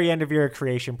at the very end of your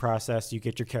creation process, you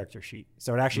get your character sheet.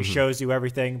 So it actually shows you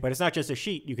everything, but it's not just a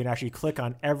sheet. You can actually click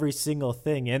on every single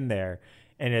thing in there,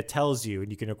 and it tells you,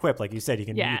 and you can equip. Like you said, you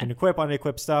can equip,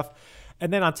 unequip stuff.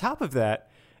 And then on top of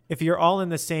that, if you're all in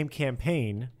the same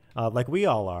campaign, like we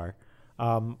all are,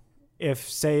 if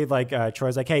say like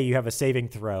Troy's like, hey, you have a saving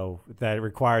throw that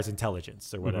requires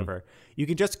intelligence or whatever, you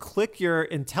can just click your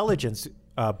intelligence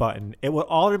button. It will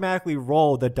automatically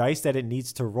roll the dice that it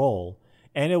needs to roll,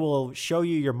 and it will show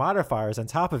you your modifiers on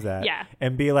top of that. Yeah.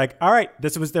 And be like, all right,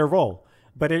 this was their roll,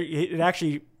 but it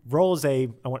actually rolls a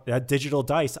digital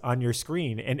dice on your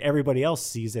screen, and everybody else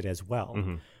sees it as well.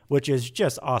 Which is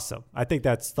just awesome. I think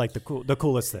that's like the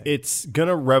coolest thing. It's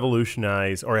gonna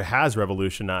revolutionize, or it has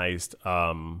revolutionized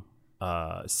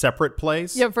separate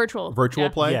plays. Yeah, virtual Virtual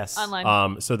play. Yes.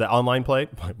 Online. So the online play,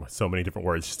 so many different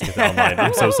words just to get to online.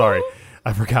 I'm so sorry.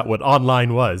 I forgot what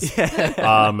online was.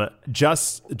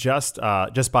 Just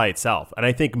by itself. And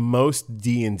I think most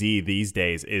D&D these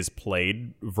days is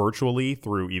played virtually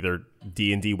through either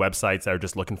D&D websites that are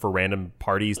just looking for random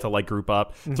parties to like group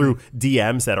up, through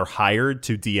DMs that are hired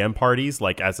to DM parties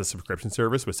like as a subscription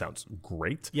service, which sounds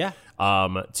great. Yeah.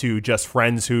 To just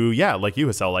friends who, like you,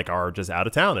 Hassel, like are just out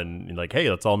of town and like, hey,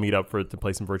 let's all meet up to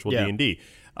play some virtual D&D.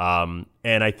 And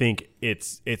I think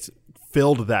it's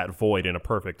filled that void in a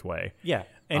perfect way. Yeah.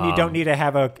 And you don't need to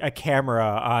have a camera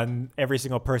on every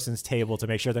single person's table to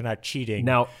make sure they're not cheating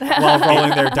Now, while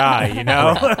rolling their die, you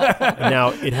know?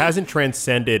 now it hasn't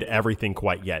transcended everything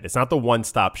quite yet. It's not the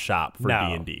one-stop shop for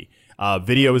No. D&D.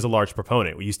 Video is a large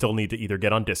proponent. You still need to either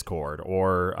get on Discord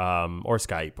or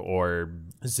Skype or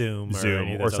Zoom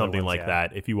any of or those other something ones, like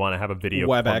that. If you want to have a video,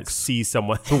 WebEx. see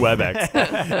someone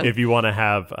WebEx. If you want to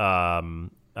have,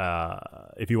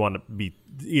 if you want to be,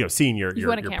 seeing your You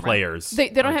want a camera. players. They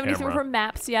don't on have anything camera. for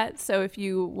maps yet, so if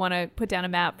you want to put down a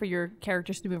map for your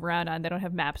characters to move around on, they don't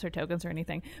have maps or tokens or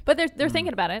anything. But they're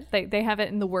thinking about it. They have it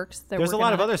in the works. There's a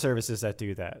lot of other services that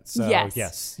do that. So,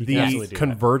 Yes. you can absolutely The do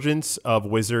convergence of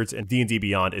Wizards and D&D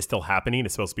Beyond is still happening.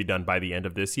 It's supposed to be done by the end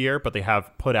of this year, but they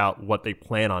have put out what they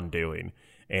plan on doing,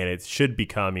 and it should be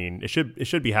coming. It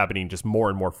should be happening just more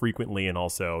and more frequently, and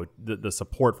also the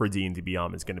support for D&D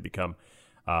Beyond is going to become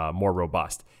more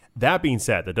robust. That being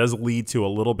said, that does lead to a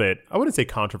little bit, I wouldn't say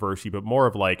controversy, but more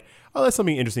of like, oh, that's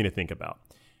something interesting to think about.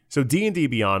 So D&D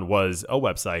Beyond was a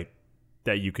website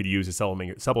that you could use to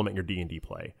supplement your D&D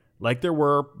play. Like there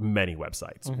were many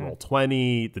websites,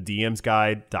 Roll20, the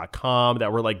DMsGuide.com,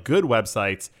 that were like good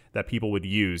websites that people would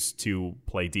use to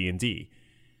play D&D.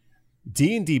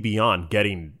 D&D Beyond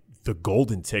getting the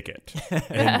golden ticket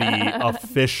and the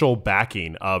official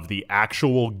backing of the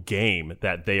actual game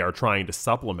that they are trying to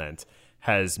supplement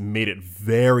has made it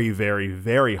very, very,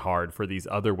 very hard for these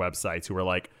other websites who are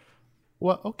like,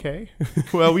 well, okay.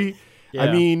 Well,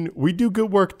 I mean, we do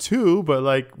good work too, but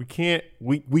like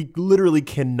we literally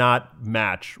cannot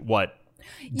match what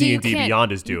D&D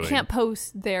Beyond is doing. You can't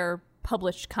post their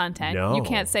published content. No. You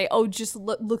can't say, oh, just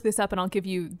look this up and I'll give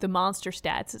you the monster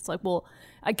stats. It's like, well,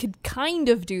 I could kind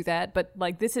of do that, but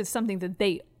like this is something that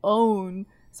they own,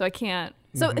 so I can't.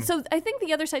 So I think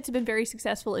the other sites have been very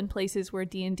successful in places where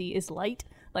D&D is light,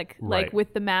 like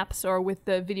with the maps or with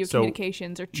the video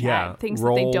communications or chat, things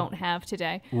that they don't have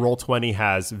today. Roll20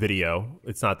 has video.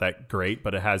 It's not that great,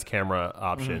 but it has camera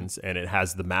options and it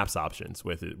has the maps options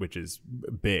with it, which is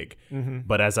big.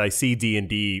 But as I see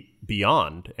D&D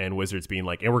Beyond and Wizards being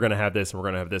like, and we're going to have this, and we're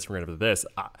going to have this, we're going to have this,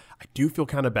 I do feel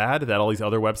kind of bad that all these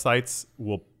other websites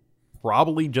will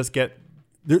probably just get...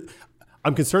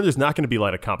 I'm concerned there's not going to be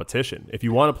like a competition. If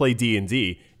you want to play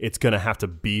D&D, it's going to have to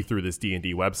be through this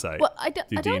D&D website. Well, I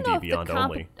don't know if Beyond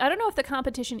only. I don't know if the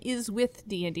competition is with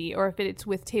D&D or if it's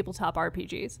with tabletop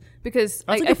RPGs, because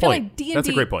That's a I good feel point. like D&D. That's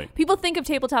a great point. People think of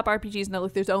tabletop RPGs and they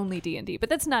look, there's only D&D, but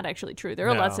that's not actually true. There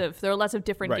are No. lots of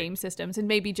different Right. game systems, and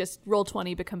maybe just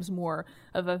Roll20 becomes more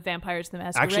of a Vampires the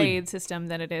Masquerade system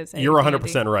than it is. You're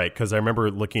 100% right, because I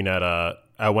remember looking at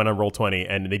I went on Roll20,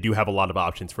 and they do have a lot of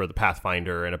options for the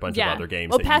Pathfinder and a bunch of other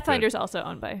games. Well, that you could- Pathfinder's also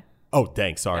owned by. Oh,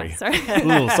 thanks. Sorry. Yeah, sorry.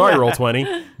 Sorry,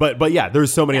 Roll20. But yeah,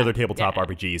 there's so many other tabletop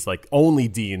RPGs. Like only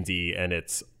D&D and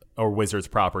its or Wizards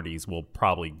properties will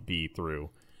probably be through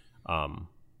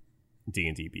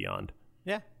D&D Beyond.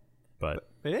 Yeah. But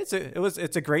It's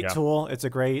a great tool. It's a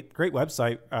great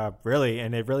website, really,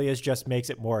 and it really just makes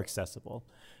it more accessible.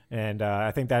 And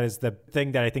I think that is the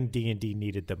thing that I think D&D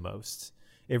needed the most.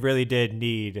 It really did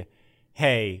need,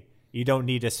 hey, you don't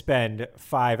need to spend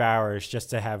 5 hours just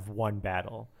to have one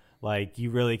battle. Like you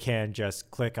really can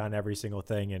just click on every single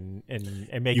thing and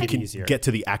make you it can easier. get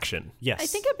to the action. Yes. I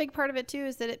think a big part of it too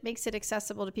is that it makes it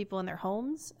accessible to people in their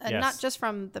homes, and Yes. not just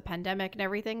from the pandemic and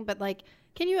everything, but like,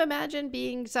 can you imagine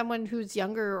being someone who's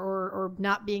younger or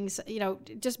not being,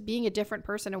 just being a different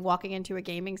person and walking into a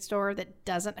gaming store that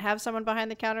doesn't have someone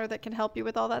behind the counter that can help you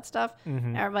with all that stuff?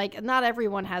 Or like, not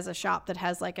everyone has a shop that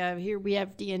has like here we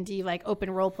have D&D like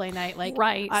open role play night, like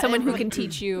Someone who and- can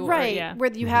teach you. right, Or,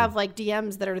 where you have like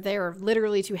DMs that are there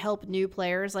literally to help new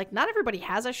players. Like not everybody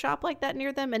has a shop like that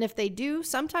near them, and if they do,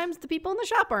 sometimes the people in the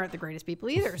shop aren't the greatest people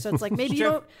either. So it's like maybe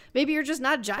you're just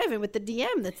not jiving with the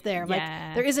DM that's there. Yeah.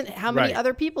 Like there isn't how many Right.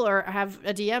 other people have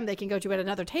a DM they can go to at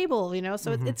another table,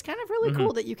 so it's kind of really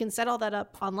cool that you can set all that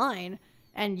up online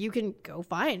and you can go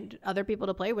find other people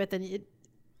to play with, and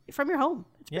from your home.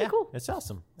 It's pretty cool. It's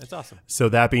awesome. It's awesome. So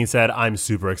that being said, I'm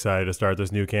super excited to start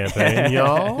this new campaign,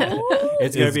 y'all.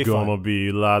 It's gonna be fun. gonna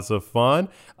be lots of fun.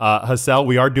 Hassel,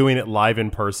 we are doing it live in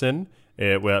person.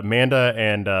 Amanda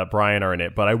and Brian are in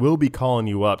it, but I will be calling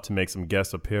you up to make some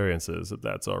guest appearances, if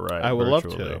that's all right. I would love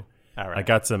virtually. to. All right.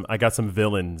 I got some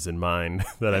villains in mind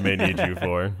that I may need you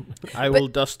for. I will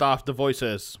dust off the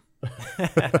voices.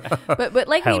 But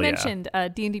like Hell we yeah. mentioned,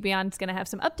 D&D Beyond is going to have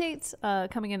some updates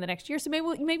coming in the next year. So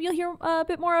maybe you'll hear a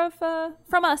bit more of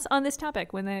from us on this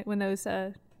topic when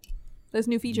those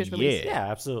new features release. Yeah,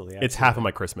 absolutely. It's half of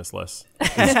my Christmas list.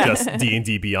 It's just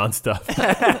D&D Beyond stuff.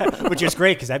 Which is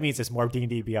great because that means it's more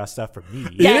D&D Beyond stuff for me.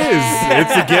 It is.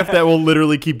 It's a gift that will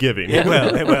literally keep giving. It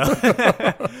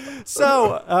will.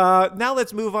 So now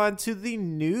let's move on to the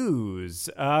news.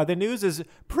 The news is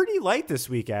pretty light this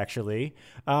week, actually.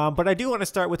 But I do want to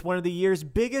start with one of the year's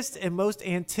biggest and most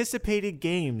anticipated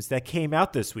games that came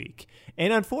out this week.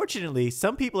 And unfortunately,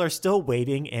 some people are still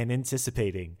waiting and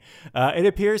anticipating. It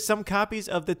appears some copies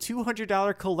of the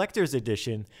 $200 collector's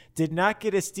edition did not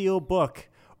get a steel book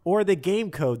or the game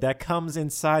code that comes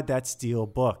inside that steel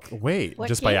book. Wait, What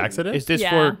just by game? accident? Is this Yeah.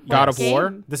 for God of game?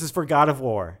 War? This is for God of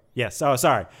War. Yes. Oh,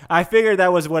 sorry. I figured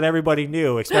that was what everybody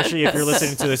knew, especially if you're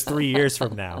listening to this 3 years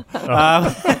from now.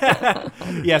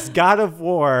 Yes, God of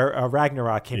War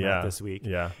Ragnarok came out this week.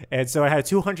 Yeah. And so it had a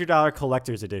 $200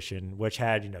 collector's edition, which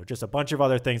had, just a bunch of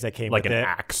other things that came like with an it.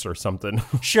 axe or something.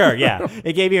 Sure, yeah.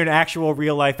 It gave you an actual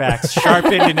real life axe,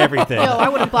 sharpened and everything. Yo, I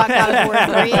would have bought God of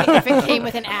War 3 if it came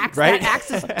with an axe. Right? That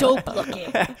axe is dope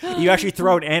looking. You actually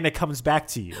throw it and it comes back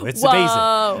to you. It's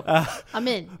Whoa. amazing. I'm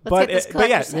in. Let's get this but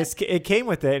yeah, collector set. it came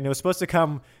with it, and it was supposed to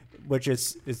come, which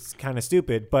is kind of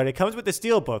stupid, but it comes with the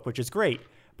steelbook, which is great.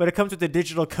 But it comes with the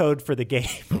digital code for the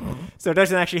game, so it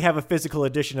doesn't actually have a physical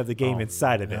edition of the game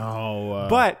inside of it. No.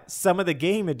 But some of the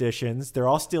game editions, they're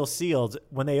all still sealed.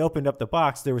 When they opened up the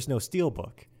box, there was no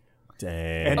steelbook,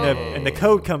 Dang. and the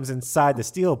code comes inside the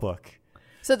steelbook.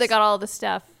 So they got all the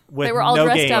stuff. With They were all no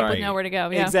dressed game. up with Right. nowhere to go.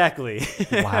 Yeah. Exactly.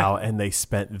 Wow, and they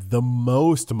spent the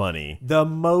most money. The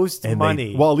most And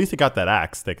money. well, at least they got that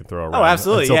axe they can throw around. oh,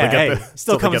 absolutely. until Yeah. they get Hey, the-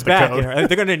 still until they comes get the back. code.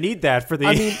 They're going to need that for the.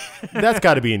 I mean, that's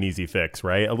got to be an easy fix,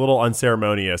 right? A little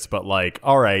unceremonious, but like,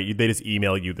 all right, they just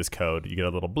email you this code. You get a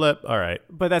little blip. All right.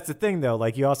 But that's the thing, though.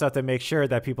 Like, you also have to make sure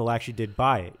that people actually did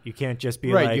buy it. You can't just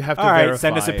be Right, like, you have to all right,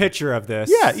 send us a verify. picture of this.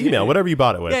 Yeah, email, whatever you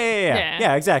bought it with. Yeah. Yeah.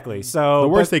 Yeah, exactly. So The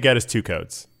worst they get is 2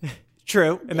 codes.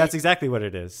 true, and that's exactly what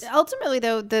it is. Ultimately,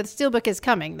 though, the steelbook is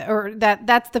coming, or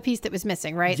that's the piece that was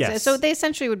missing, right? Yes. So they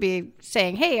essentially would be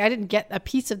saying, "Hey, I didn't get a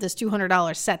piece of this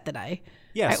 $200 set that I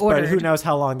Yes, I ordered." but who knows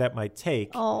how long that might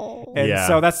take. Oh, And Yeah.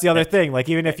 so that's the other thing. Like,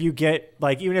 even if you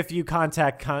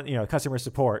contact customer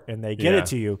support and they get Yeah. it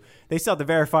to you, they still have to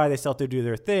verify. They still have to do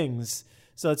their things.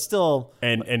 So it's still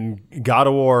And God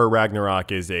of War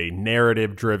Ragnarok is a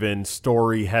narrative-driven,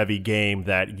 story-heavy game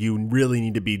that you really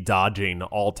need to be dodging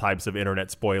all types of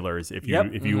internet spoilers if you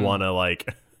Yep. if you want to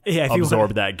like Yeah, if you absorb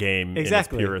wanna- that game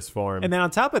exactly in its purest form. And then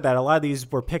on top of that, a lot of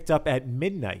these were picked up at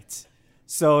midnight.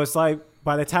 So it's like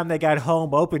by the time they got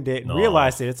home, opened it, and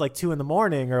realized it, it's like 2 a.m.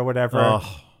 or whatever. Ugh.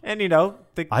 And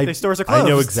the stores are closed. I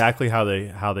know exactly how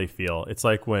they feel. It's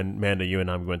like when Amanda, you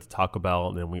and I went to Taco Bell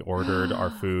and then we ordered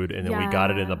our food and then we got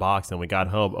it in the box and we got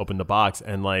home, opened the box,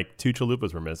 and like 2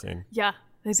 chalupas were missing. Yeah.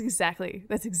 That's exactly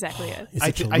it. It's I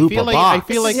a feel chalupa like box. I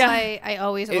feel like This is why I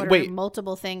always order wait.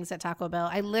 multiple things at Taco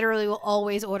Bell. I literally will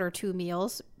always order 2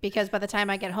 meals because by the time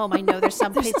I get home, I know there's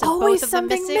some plates of Always both of them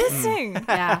something missing.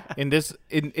 Yeah. in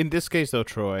this case though,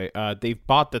 Troy, they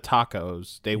bought the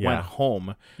tacos. They went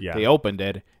home. Yeah. They opened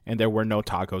it, and there were no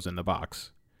tacos in the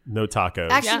box. No tacos.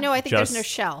 Actually, Yeah. no, I think there's Just- no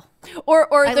shell.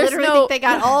 Or I there's literally no think they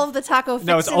got all of the taco fixins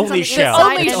No, it's on only the shell.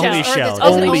 inside It's of the only shell. shell. Or it's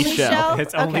Only only shell. shell?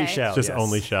 It's only Okay. shell. Just yes.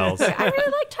 only shells. I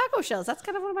really like taco shells. That's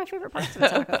kind of one of my favorite parts of a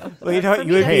taco. Well, you know what? For You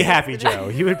me, would be that's- happy, Joe.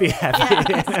 You would be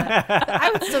happy. I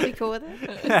would still be cool with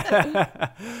it.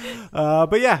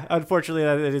 But yeah, unfortunately,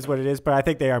 that is what it is. But I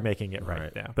think they are making it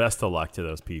right now. Best of luck to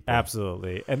those people.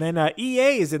 Absolutely. And then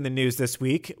EA is in the news this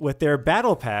week with their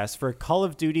battle pass for Call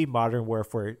of Duty Modern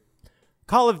Warfare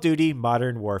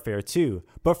 2.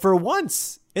 But for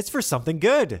once, it's for something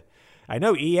good. I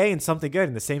know EA and something good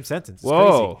in the same sentence. It's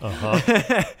Whoa.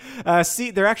 crazy.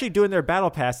 See, they're actually doing their battle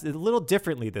pass a little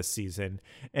differently this season,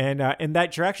 and in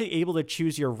that you're actually able to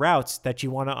choose your routes that you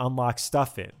want to unlock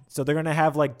stuff in. So they're going to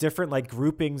have like different like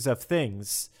groupings of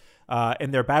things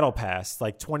in their battle pass,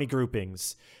 like 20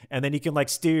 groupings, and then you can like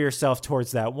steer yourself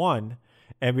towards that one.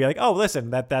 and be like, oh, listen,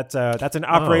 that's an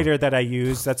operator that I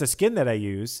use. That's a skin that I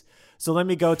use. So let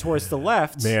me go towards the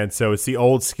left. Man, so it's the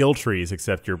old skill trees,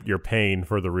 except you're paying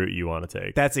for the route you want to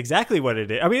take. That's exactly what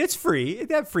it is. I mean, it's free.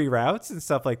 They have free routes and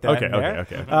stuff like that.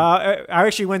 Okay. I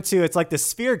actually went to, it's like the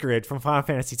sphere grid from Final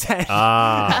Fantasy X.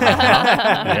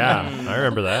 Yeah, I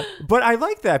remember that. But I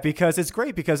like that because it's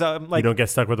great because like You don't get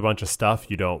stuck with a bunch of stuff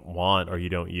you don't want or you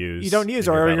don't use. you don't use,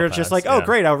 in your or battle you're just pass. like, oh, Yeah.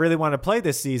 great, I really want to play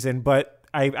this season, but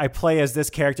I play as this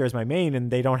character as my main,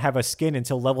 and they don't have a skin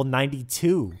until level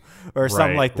 92 or something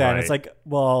Right, like that. And right. it's like,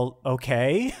 well,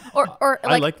 okay. Or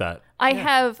I like that. I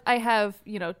have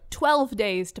 12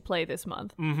 days to play this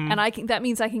month, and that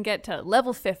means I can get to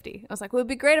level 50. I was like, well, it'd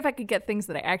be great if I could get things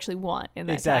that I actually want in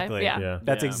that Exactly. time. Yeah.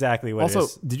 That's exactly what it Also,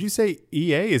 is. did you say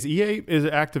EA? Is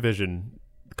Activision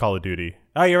Call of Duty?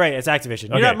 Oh, you're right. It's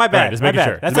Activision. Okay, My all bad. right, just my making bad.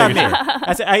 sure. That's Just on me.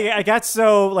 making I got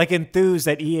so like enthused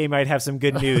that EA might have some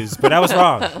good news, but I was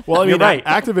wrong. Well, I You're mean, right.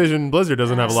 Activision Blizzard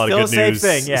doesn't have a lot Still of good the same news.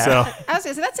 thing, yeah. So I was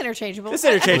gonna say that's interchangeable. It's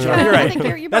interchangeable. I You're right. think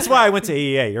you're That's both why I right. went to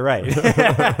EA. You're right.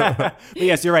 But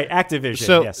yes, you're right. Activision.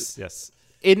 So- yes.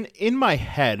 In my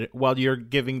head, while you're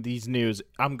giving these news,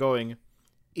 I'm going,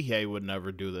 EA would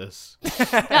never do this. And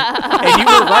you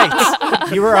were right.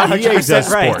 You were 100%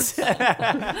 right. sports.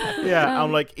 Yeah,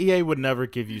 I'm like, EA would never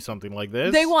give you something like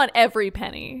this. They want every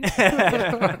penny.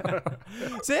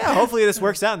 So yeah, hopefully this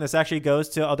works out and this actually goes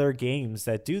to other games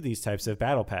that do these types of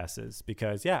battle passes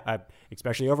because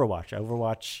especially Overwatch.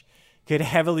 Overwatch could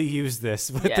heavily use this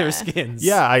with Yeah. their skins.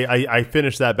 Yeah, I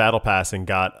finished that battle pass and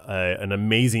got an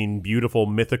amazing, beautiful,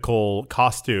 mythical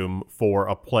costume for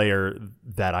a player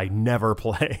that I never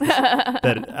play.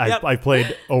 I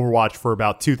played Overwatch for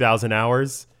about 2,000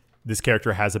 hours. This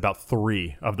character has about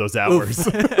 3 of those hours.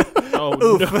 Oh,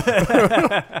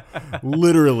 no.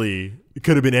 Literally, it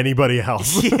could have been anybody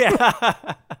else.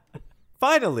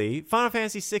 Finally, Final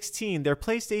Fantasy 16, their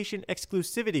PlayStation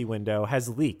exclusivity window has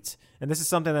leaked. And this is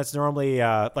something that's normally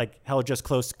held just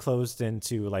closed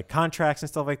into like contracts and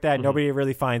stuff like that. Nobody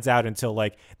really finds out until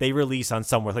like they release on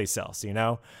someplace else, you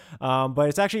know? But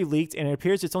it's actually leaked and it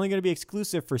appears it's only going to be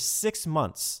exclusive for 6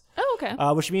 months. Oh, okay.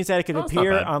 Which means that it could that's not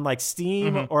appear bad. on like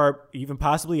Steam or even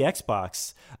possibly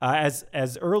Xbox as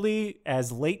early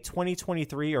as late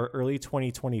 2023 or early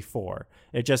 2024.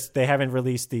 They haven't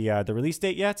released the release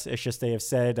date yet. It's just they have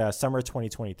said summer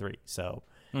 2023. So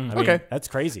I mean, Okay. that's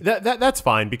crazy. That's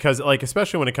fine because like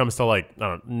especially when it comes to like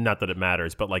not that it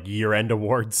matters, but like year-end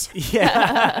awards.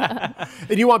 Yeah.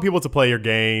 And you want people to play your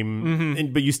game,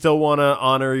 but you still want to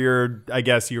honor your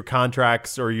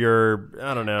contracts or your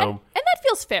I don't know. And that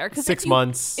feels fair because 6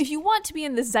 months. If you want to be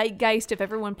in the zeitgeist of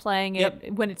everyone playing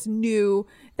it when it's new,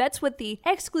 that's what the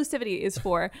exclusivity is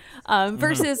for.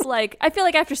 Versus like, I feel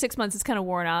like after 6 months, it's kind of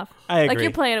worn off. I Like agree.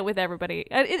 you're playing it with everybody.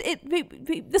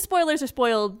 The spoilers are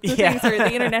spoiled. The things are,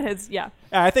 the internet has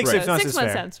I think Right. 6 months 6 is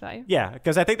months fair. sounds fine. Yeah,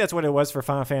 because I think that's what it was for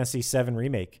Final Fantasy VII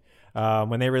Remake.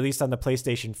 When they released on the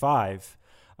PlayStation 5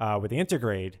 with the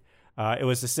Intergrade, it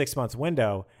was a 6 month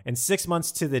window, and 6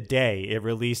 months to the day it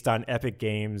released on Epic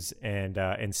Games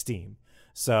and Steam.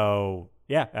 So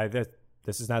yeah,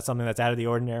 this is not something that's out of the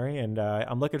ordinary, and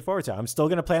I'm looking forward to it. I'm still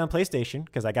going to play on PlayStation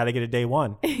because I got to get a day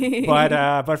one.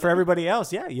 But for everybody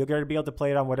else, yeah, you're going to be able to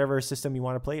play it on whatever system you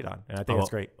want to play it on, and I think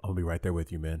that's great. I'll be right there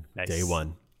with you, man. Nice. Day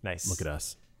one. Nice. Look at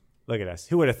us. Look at us.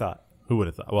 Who would have thought? Who would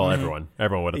have thought? Well, everyone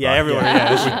would have Yeah, thought. everyone.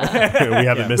 Yeah. We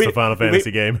haven't missed a Final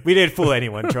Fantasy game. We didn't fool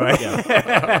anyone, Troy.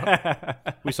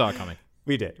 We saw it coming.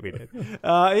 We did.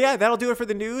 Yeah, that'll do it for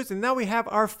the news. And now we have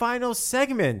our final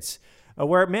segment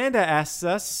where Amanda asks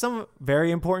us some very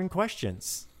important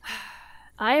questions.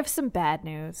 I have some bad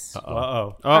news.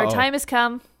 Uh-oh. Our time has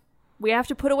come. We have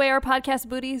to put away our podcast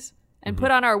booties and put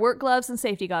on our work gloves and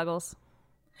safety goggles.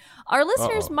 Our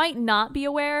listeners might not be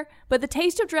aware, but the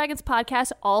Taste of Dragons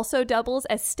podcast also doubles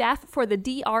as staff for the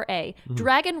DRA,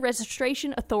 Dragon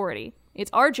Registration Authority. It's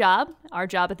our job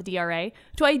at the DRA,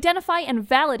 to identify and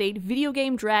validate video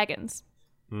game dragons.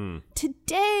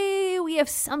 Today, we have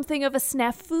something of a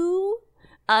snafu.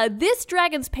 This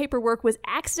dragon's paperwork was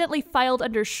accidentally filed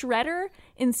under Shredder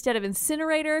instead of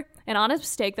Incinerator, an honest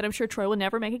mistake that I'm sure Troy will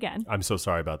never make again. I'm so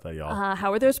sorry about that, y'all.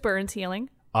 How are those burns healing?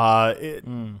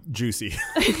 Juicy.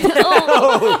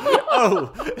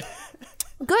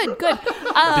 Good.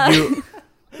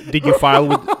 Did you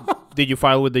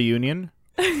file with the union?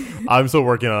 I'm still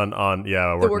working on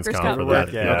workers' workers' comp comp for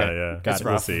work, that. yeah. Yeah. It's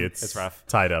We'll rough. see. It's rough.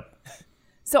 Tied up.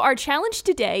 So our challenge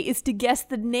today is to guess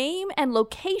the name and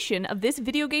location of this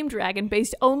video game dragon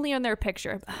based only on their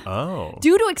picture. Oh.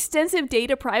 Due to extensive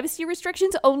data privacy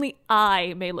restrictions, only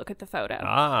I may look at the photo.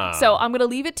 Ah. So I'm going to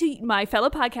leave it to my fellow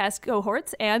podcast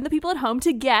cohorts and the people at home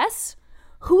to guess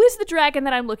Who is the dragon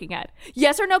that I'm looking at?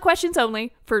 Yes or no questions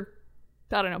only for,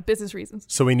 I don't know, business reasons.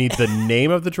 So we need the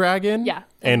name of the dragon. Yeah.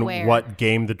 And where. what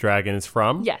game the dragon is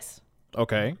from. Yes.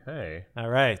 Okay. Hey. All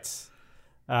right.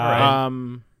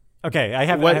 Okay, I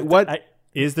have.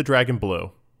 Is the dragon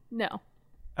blue? No.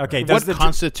 Okay, What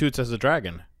constitutes as a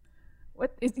dragon?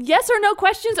 What is yes or no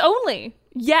questions only?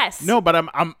 Yes. No, but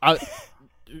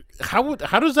how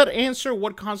does that answer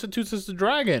what constitutes as a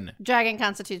dragon? Dragon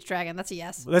constitutes dragon. That's a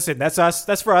yes. Listen, that's us.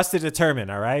 That's for us to determine.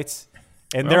 All right.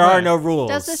 And there are no rules.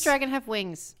 Does this dragon have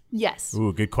wings? Yes.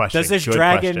 Ooh, good question. Does this Good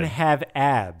dragon question. have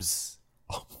abs?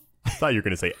 I thought you were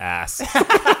going to say ass.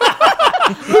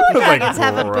 I was like,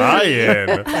 have a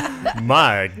Brian,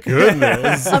 my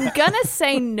goodness. I'm gonna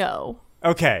say no.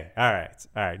 Okay. All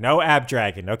right. No ab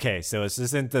dragon. Okay, so this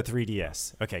isn't the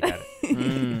 3DS. Okay, got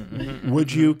it.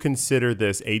 Would you consider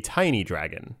this a tiny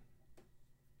dragon?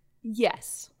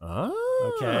 Yes.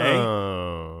 Oh.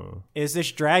 Okay. Is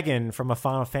this dragon from a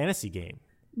Final Fantasy game?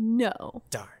 No.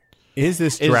 Darn. Is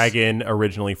this dragon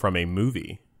originally from a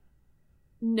movie?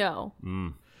 No.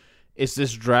 Is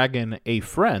this dragon a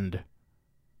friend?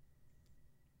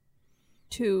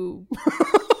 To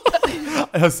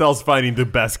Hassel's finding the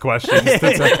best questions.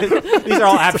 These are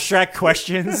all abstract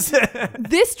questions.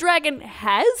 this dragon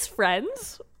has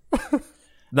friends.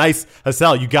 Nice.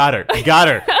 Hassel, you got her. We got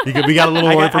a little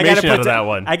more information out of that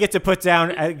one. I get to put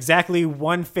down exactly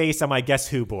one face on my Guess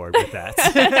Who board with that.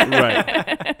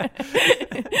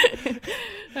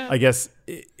 Right. I guess,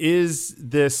 is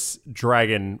this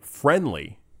dragon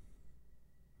friendly?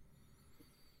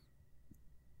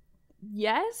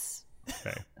 Yes.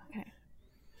 Okay. Okay.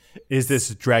 Is this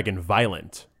dragon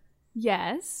violent?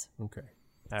 Yes. Okay.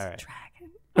 All right.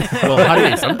 Dragon. Well, how do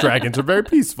you some dragons are very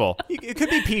peaceful. It could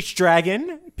be Peach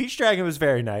Dragon. Peach Dragon was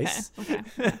very nice. Okay.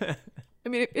 I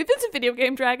mean, if it's a video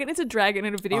game dragon, it's a dragon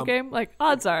in a video game. Like,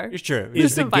 odds are. It's true. There's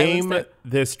Is the some violence game there.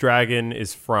 this dragon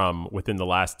is from within the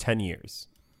last 10 years?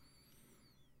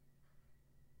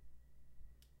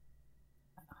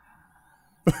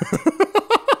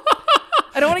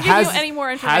 I don't want to give you any more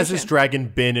information. Has this dragon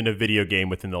been in a video game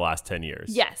within the last 10 years?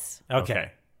 Yes.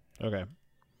 Okay. Okay.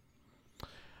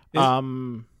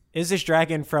 Is this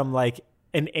dragon from like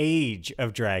an age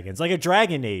of dragons, like a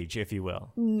dragon age, if you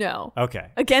will? No. Okay.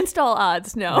 Against all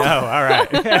odds, no. Oh, all right.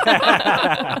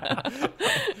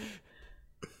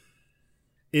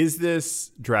 Is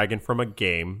this dragon from a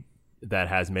game that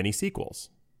has many sequels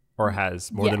or has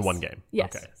more than Yes. one game?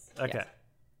 Yes. Okay. Okay.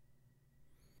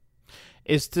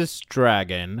 Is this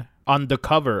dragon on the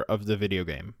cover of the video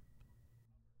game?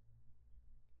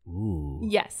 Ooh.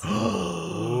 Yes.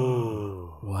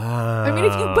 Wow. I mean,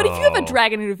 if you have a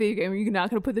dragon in a video game, are you not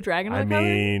going to put the dragon on I the cover? Or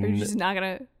mean- are you just not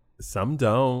going to? Some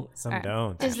don't. Some All right.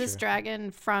 don't. Is this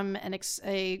dragon from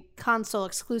a console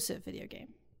exclusive video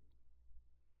game?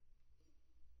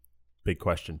 Big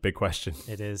question. Big question.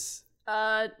 It is.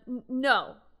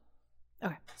 No.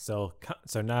 Okay. So not.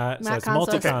 So Not it's console.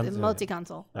 multi-console.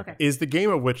 Multi-console. Okay. Is the game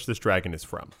of which this dragon is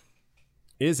from,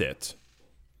 is it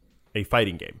a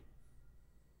fighting game?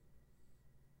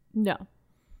 No.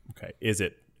 Okay. Is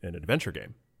it an adventure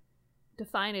game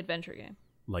Define adventure game.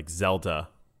 like Zelda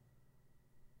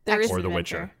There is or The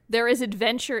adventure. Witcher? there is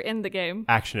adventure in the game.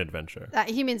 Action adventure.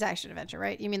 He means action adventure,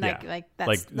 right? You mean like Yeah. like that's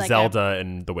like a- Zelda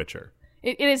and The Witcher.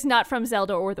 It is not from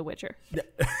Zelda or The Witcher.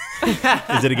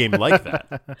 Is it a game like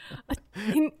that?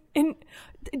 In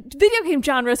video game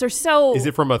genres are so. Is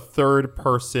it from a third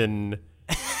person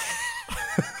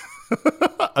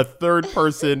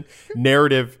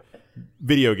narrative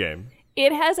video game?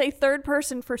 It has a third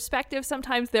person perspective.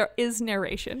 Sometimes there is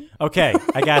narration. Okay,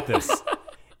 I got this.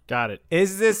 Got it.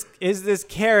 Is this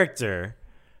character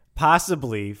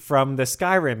possibly from the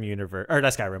Skyrim universe, or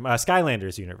not Skyrim,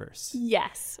 Skylanders universe?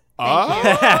 Yes.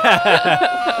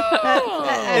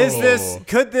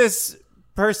 Could this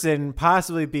person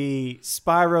possibly be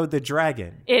Spyro the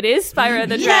Dragon? It is Spyro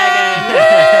the Dragon.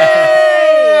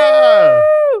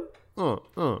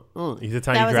 He's a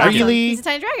tiny That was dragon. awesome. Really? He's a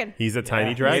tiny dragon. He's a tiny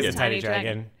He dragon. is a tiny Tiny dragon.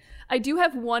 dragon. I do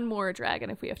have one more dragon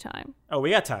if we have time. Oh, we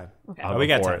got time. Okay. I'll we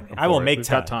go got for time. it. I will For it. make We've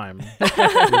time. got time.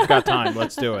 We've got time.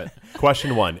 Let's do it.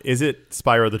 Question 1. Is it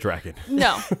Spyro the Dragon?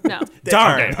 No.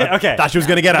 Darn. Okay. Thought she was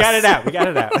going to get us. We got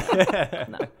it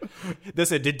out.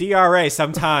 Listen, the DRA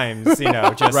sometimes,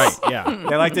 just Right. Yeah.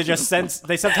 they like to just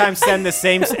they sometimes send the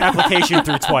same application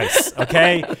through twice.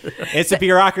 Okay, it's a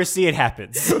bureaucracy. It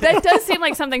happens. That does seem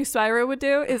like something Spyro would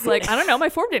do. Is like, I don't know, my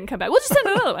form didn't come back. We'll just send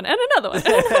another one and another one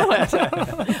and another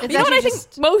one. It's You that what I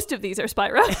think? Most of these are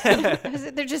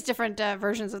Spyro. They're just different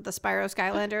versions of the Spyro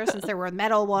Skylander, since there were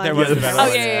metal ones. There was the metal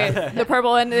ones. yeah. The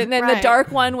purple one, and then the Right.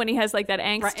 dark one when he has like that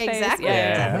angst Right, face. exactly.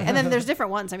 Yeah. Exactly. And then there's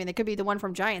different ones. I mean, they could be the one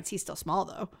from Giants. He's still small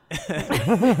though.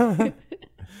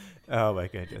 Oh my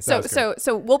goodness. That was great.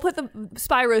 So we'll put the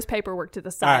Spyro's paperwork to the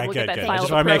side. All right, we'll good, get that good. I filed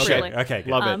just want to make sure. appropriately. Okay,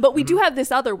 good. Love it. But we do have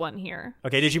this other one here.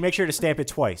 Okay, did you make sure to stamp it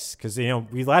twice? Because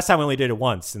we last time we only did it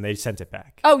once, and they sent it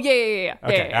back. Oh yeah.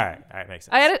 Okay, Yeah. all right, makes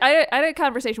sense. I had a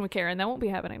conversation with Karen. That won't be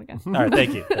happening again. All right,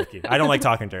 thank you. I don't like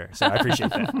talking to her, so I appreciate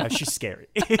that. She's scary.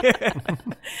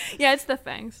 Yeah, it's the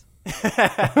fangs.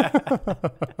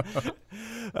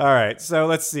 All right, so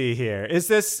let's see here. Is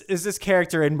this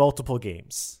character in multiple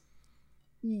games?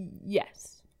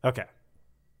 Yes. Okay.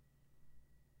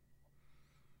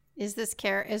 Is this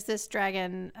dragon? Is this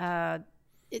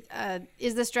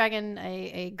dragon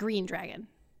a green dragon?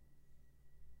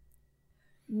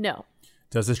 No.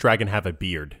 Does this dragon have a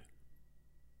beard?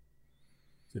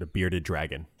 Is it a bearded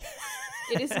dragon?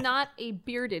 It is not a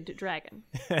bearded dragon.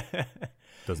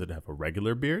 Does it have a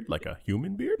regular beard, like a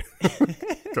human beard?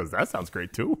 Because that sounds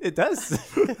great too. It does.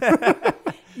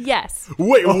 Yes.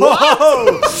 Wait, what?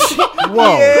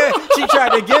 Whoa! Yeah, she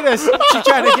tried to get us.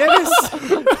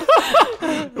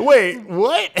 Wait,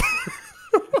 what?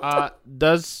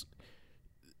 Does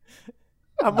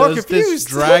I'm more this confused.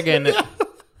 dragon?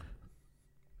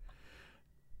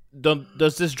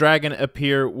 Does this dragon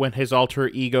appear when his alter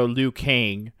ego Liu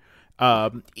Kang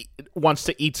wants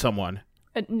to eat someone?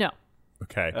 No.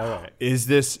 Okay. All right. Is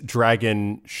this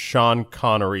dragon Sean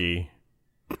Connery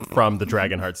from the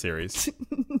Dragonheart series?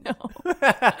 No.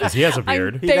 Because he has a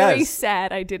beard. I'm very does.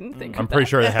 sad I didn't think I'm of pretty that.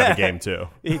 sure they have a game too.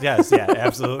 He does. Yeah,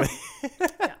 absolutely.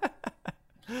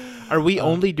 Are we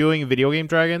only doing video game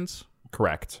dragons?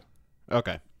 Correct.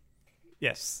 Okay.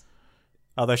 Yes.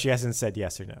 Although she hasn't said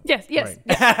yes or no. Yes. Yes.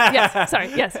 Sorry.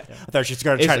 Yes. I thought she was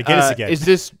going to try to get us again.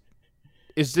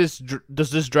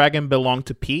 Does this dragon belong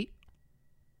to Pete?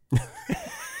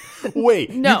 Wait,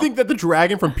 No. you think that the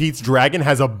dragon from Pete's Dragon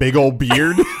has a big old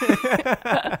beard?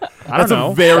 I That's don't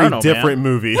know. a very I don't know, different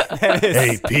man. movie.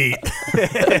 Hey, Pete.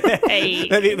 Hey.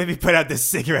 let me put out this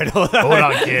cigarette. Hold on. Hold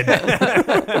on, kid.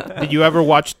 Did you ever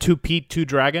watch Two Pete, Two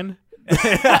Dragon? You're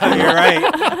right.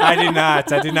 I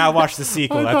did not watch the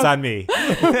sequel. That's on me.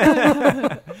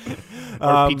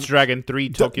 Or Pete's Dragon 3,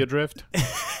 Tokyo Drift?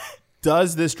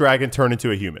 Does this dragon turn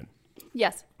into a human?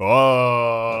 Yes. Oh,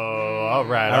 all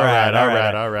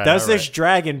right. Does this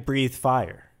dragon breathe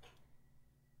fire?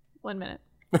 1 minute.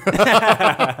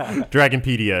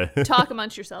 Dragonpedia? Talk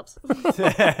amongst yourselves.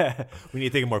 We need to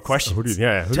think of more questions. Who do you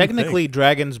Technically,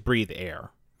 dragons breathe air.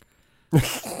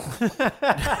 think?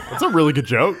 That's a really good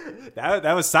joke.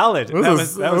 That was solid. That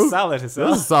was solid. That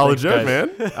was a solid joke, guys.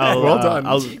 man. Well done.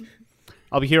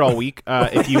 I'll be here all week.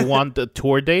 If you want the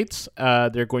tour dates,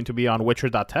 they're going to be on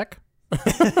witcher.tech.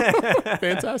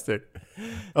 Fantastic.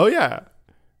 Oh, yeah.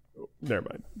 Never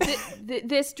mind.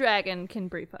 This dragon can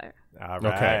breathe fire. All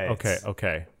right.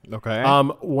 Okay.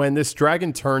 Okay. When this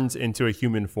dragon turns into a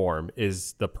human form,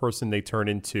 is the person they turn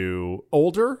into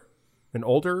an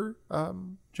older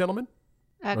gentleman?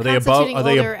 Are they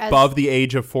above the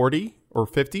age of 40 or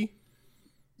 50?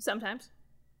 Sometimes.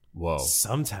 Whoa.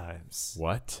 Sometimes.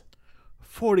 What?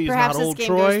 40 is Perhaps not this old, game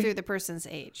Troy. goes through the person's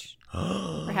age.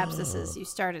 Perhaps this is you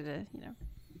started a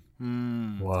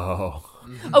Whoa.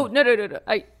 Oh no!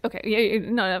 Okay. Yeah.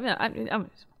 No. I'm never mind.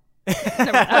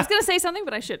 I was gonna say something,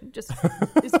 but I shouldn't. Just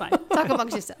it's fine. talk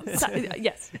amongst yourselves.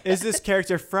 Yes. Is this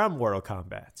character from Mortal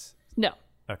Kombat? No.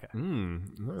 Okay. Going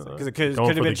Because it could for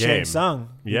have the been Shang game. Tsung.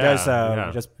 He Yeah, does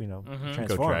yeah. just Go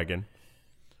transform. dragon.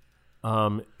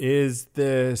 Is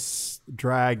this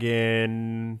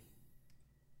dragon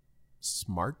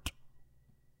smart?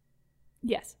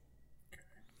 Yes.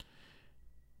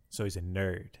 So he's a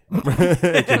nerd.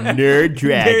 Nerd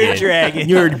dragon. Nerd dragon.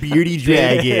 Nerd beauty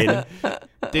dragon.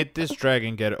 Did this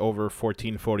dragon get over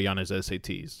 1440 on his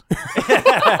SATs?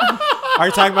 Are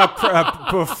you talking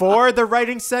about before the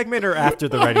writing segment or after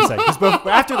the writing segment? Because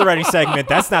after the writing segment,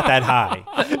 that's not that high.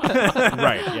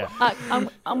 Right, yeah.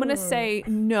 I'm gonna say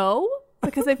no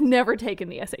because I've never taken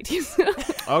the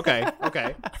SATs.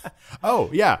 Okay. Oh,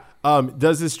 yeah.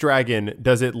 Does this dragon,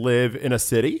 does it live in a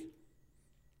city?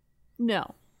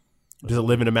 No. Does it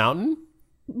live in a mountain?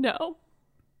 No.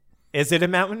 Is it a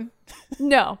mountain?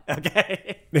 No.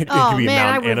 Okay. It Oh could be man,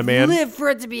 I a mountain would and a man. live for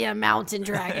it to be a mountain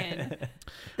dragon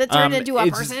that turned into a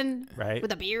it's- person Right.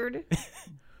 with a beard.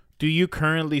 Do you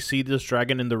currently see this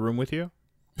dragon in the room with you?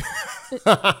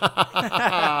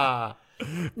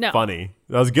 No. Funny.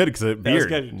 That was good because of That was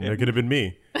beard. good. It could have been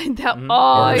me. There's I'm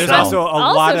also a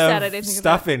lot sad I didn't of think of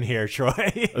stuff in here, Troy.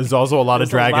 There's also a lot of There's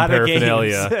a dragon lot of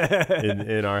paraphernalia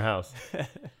in our house.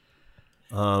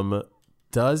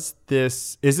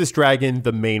 Is this dragon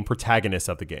the main protagonist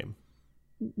of the game?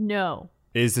 No.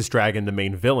 Is this dragon the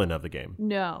main villain of the game?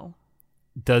 No.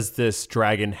 Does this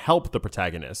dragon help the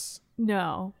protagonist?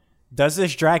 No. Does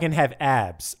this dragon have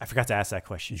abs? I forgot to ask that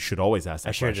question. You should always ask that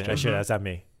I should. question. I should. That's not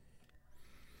me.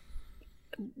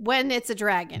 When it's a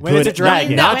dragon. When it's a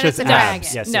dragon. Not When just it's a dragon.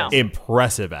 abs. Yes. No. yes.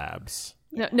 Impressive abs.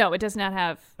 No, it does not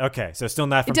have. Okay, so still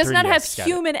not from It does not 3DS. have Got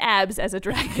human abs as a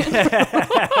dragon.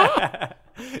 it.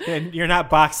 And you're not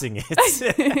boxing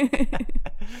it.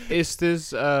 Is this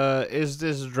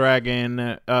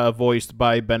dragon voiced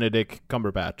by Benedict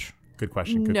Cumberbatch? Good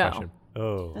question. Good No. question.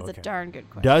 Oh, That's okay. a darn good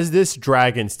question. Does this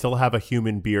dragon still have a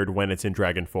human beard when it's in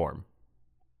dragon form?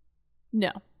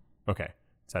 No. Okay.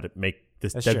 So I had to make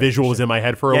this. That's That true, visual sure. was in my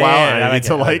head for a Yeah, while, yeah, and I I like need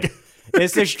to it, I like like.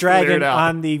 Is this clear it dragon out.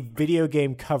 on the video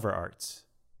game cover arts?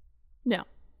 No.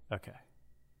 Okay.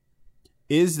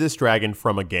 Is this dragon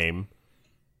from a game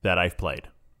that I've played?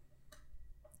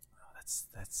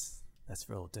 That's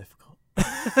real difficult.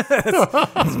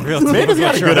 That's real Maybe difficult.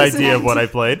 got a good idea of what I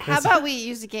played. How about we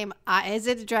use a game? Is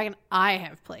it a dragon I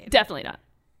have played? Definitely not.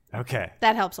 Okay.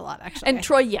 That helps a lot, actually. And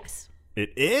Troy, yes.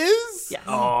 It is. Yes.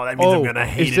 Oh, that means I'm gonna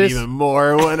hate is it this- even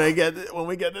more when we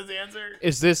get this answer.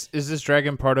 Is this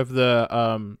dragon part of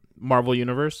the Marvel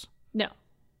universe? No.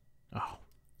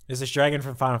 Is this dragon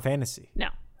from Final Fantasy? No.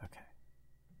 Okay.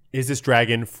 Is this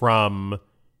dragon from?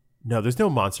 No, there's no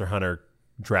Monster Hunter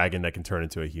dragon that can turn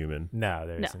into a human. No,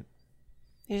 there No. isn't.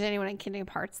 Is anyone in Kingdom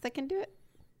Hearts that can do it?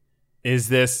 Is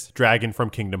this dragon from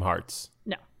Kingdom Hearts?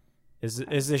 No. Is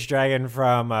this dragon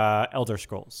from Elder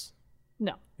Scrolls?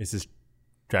 No. Is this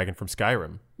dragon from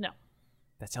Skyrim? No.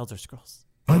 That's Elder Scrolls.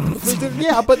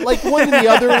 Yeah, but like one and the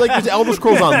other, like there's Elder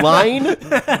Scrolls Online.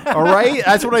 All right,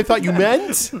 that's what I thought you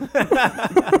meant.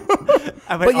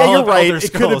 But yeah, you're right.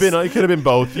 It could have been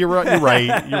both. You're right. You're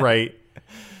right. You're right.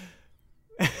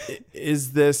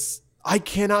 Is this? I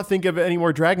cannot think of any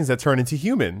more dragons that turn into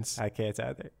humans. I can't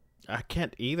either. I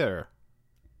can't either.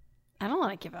 I don't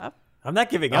want to give up. I'm not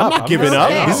giving I'm up. not giving up.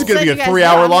 Okay. This is going to So be you a guys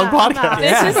 3-hour long know I'm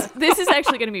podcast. not. This is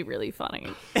actually going to be really funny.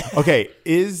 Okay,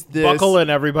 is this? Buckle in,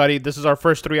 everybody. This is our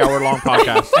first 3-hour long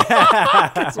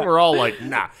podcast. So we're all like,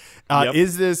 nah. Yep.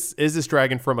 Is this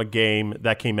dragon from a game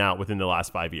that came out within the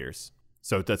last 5 years?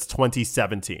 So that's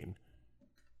 2017.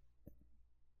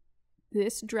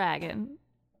 This dragon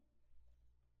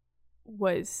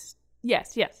was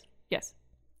yes.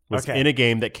 Was Okay. in a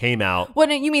game that came out. What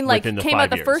you mean? Like Within the came 5 out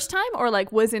the years. first time, or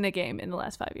like was in a game in the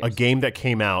last 5 years? A game that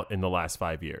came out in the last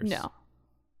 5 years. No.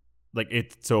 Like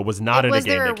it. So it was not in a Was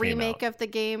game there a that came remake out. of the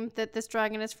game that this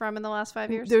dragon is from in the last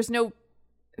 5 years? There's no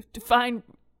defined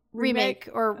remake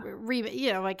or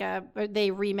like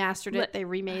they remastered it. Let- They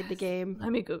remade the game.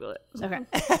 Let me Google it. Okay.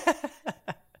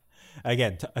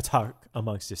 Again, a talk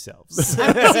amongst yourselves.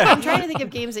 I'm trying to think of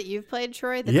games that you've played,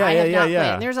 Troy, that Yeah, I have yeah, not yeah.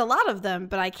 played. And there's a lot of them,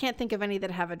 but I can't think of any that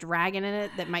have a dragon in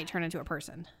it that might turn into a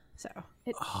person. So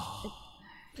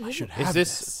I should Is have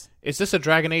this a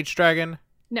Dragon Age dragon?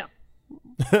 No.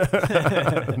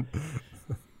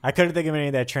 I couldn't think of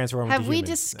any that transform. have into we humans.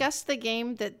 discussed the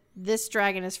game that this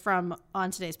dragon is from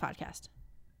on today's podcast?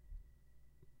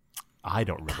 I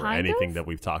don't remember Kind anything of? that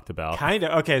we've talked about. Kind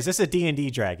of. Okay, is this a D&D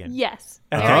dragon? Yes.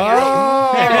 There we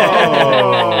go.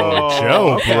 Oh,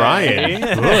 Joe Brian,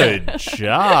 good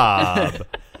job!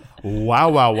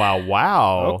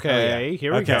 Wow! Okay,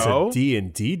 here we Okay. It's go. a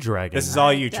D&D dragon. This is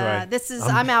all you, Troy.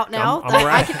 I'm out now. I'm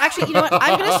I can actually, you know what?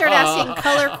 I'm going to start asking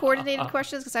color coordinated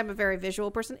questions because I'm a very visual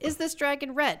person. Is this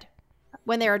dragon red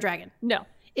when they're a dragon? No.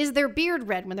 Is their beard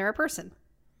red when they're a person?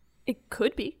 It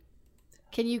could be.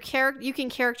 Can you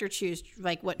character choose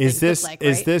like what Is things look this like,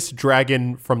 is right? this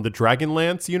dragon from the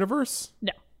Dragonlance universe?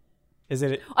 No. Is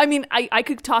it? I mean, I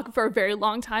could talk for a very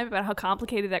long time about how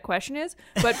complicated that question is,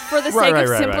 but for the Right, sake of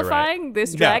right. simplifying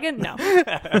this dragon, no.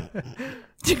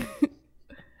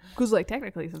 Because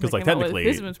technically, since Because, they like, came out with technically,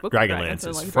 Fisherman's Book of Dragonlance Dragons,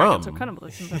 is dragons from- are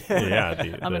cannibals. Yeah,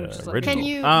 I mean, the just like- original. Can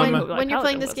you when you're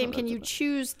playing this game? Can you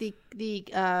choose the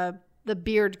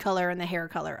beard color and the hair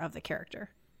color of the character?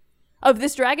 Of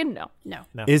this dragon? No. No.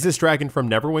 Is this dragon from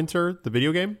Neverwinter, the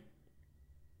video game?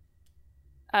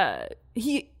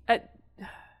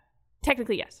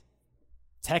 Technically, yes.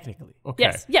 Technically. Okay.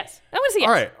 Yes. I want to say yes.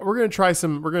 All right, we're gonna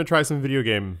try some video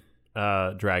game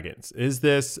dragons. Is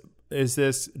this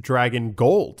dragon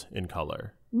gold in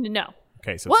color? No.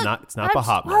 Okay, so What? it's not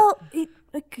Bahamut. Well, it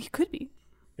could be.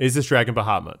 Is this dragon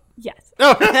Bahamut? Yes.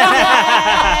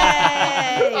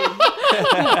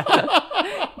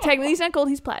 Hey! technically he's not gold,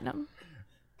 he's platinum.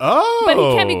 Oh, But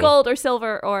he can be gold or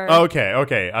silver or.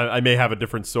 Okay. I may have a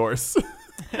different source.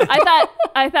 I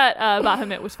thought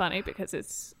Bahamut was funny because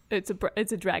it's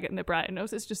a dragon that Brian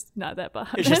knows. It's just not that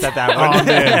Bahamut. It's just that one. Oh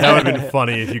man, that would have been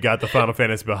funny if you got the Final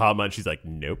Fantasy Bahamut and she's like,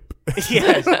 nope.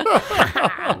 Yes.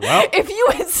 If you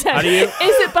had said, "Is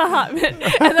it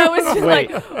Bahamut?" and I was just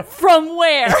like, "From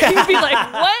where?" You'd be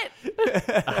like,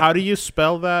 "What?" How do you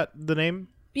spell that? The name?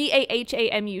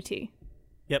 Bahamut.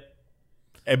 Yep.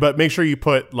 But make sure you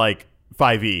put like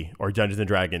 5e or Dungeons and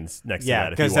Dragons next Yeah,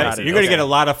 to that. because If you want you're going to get a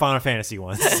lot of Final Fantasy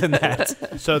ones in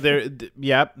that. So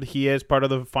yep, he is part of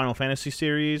the Final Fantasy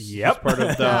series. Yep. He's part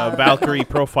of the Valkyrie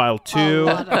Profile 2. A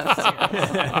lot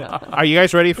of- Are you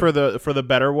guys ready for the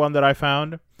better one that I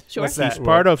found? Sure. What's that? He's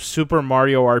part of Super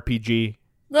Mario RPG.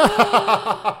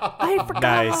 I forgot.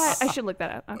 Nice. I should look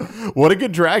that up. Okay. What a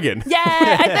good dragon. Yeah,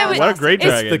 I thought What a great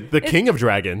it's- dragon. The king of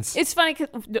dragons. It's funny because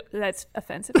that's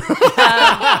offensive.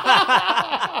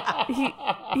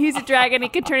 He's a dragon. He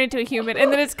can turn into a human,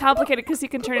 and then it's complicated because he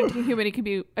can turn into a human. He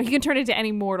can turn into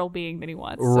any mortal being that he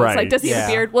wants. So Right. it's like, does he have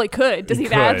a Yeah. beard? Well, he could. Does he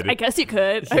have abs? could. I guess he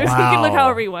could. He can look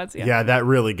however he wants. Yeah. Yeah, that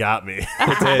really got me.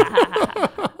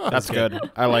 That's good.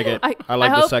 I like it. I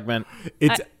like the hope- segment.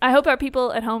 It's I hope our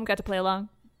people at home got to play along.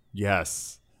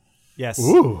 yes. Yes.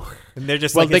 Ooh. And they're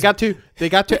just Well, like, they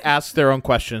got to ask their own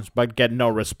questions, but get no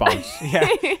response. yeah.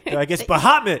 They're like, it's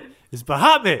Bahamut. It's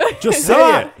Bahamut. Just Come say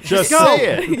on. it. Just go.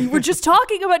 say it. We're just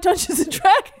talking about Dungeons and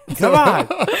Dragons. Come on.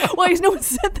 Why has no one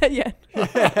said that yet?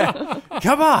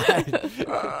 Come on.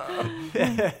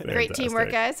 Great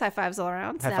teamwork, guys. High fives all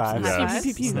around. High Snaps and fives. high Yes.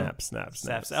 fives. Snap, snap,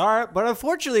 snap. All right. But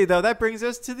unfortunately, though, that brings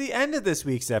us to the end of this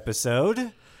week's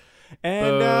episode. And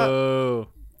Oh.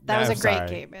 That was I'm a great sorry.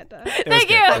 game, Amanda. Thank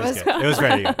you. It was good. It was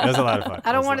very good. It was a lot of fun.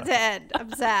 I don't want it to end.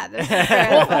 I'm sad. This is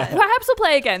very fun. Perhaps we'll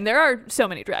play again. There are so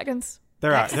many dragons.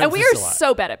 There are. And we there's are a lot.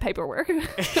 so bad at paperwork.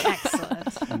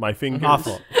 Excellent. My fingers.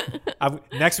 Awful.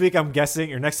 Next week, I'm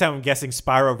guessing, or next time, I'm guessing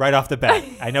Spyro right off the bat.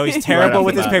 I know he's terrible off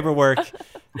with the his bat. paperwork.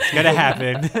 It's going to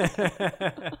happen.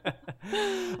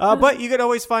 But you can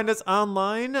always find us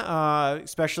online,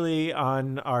 especially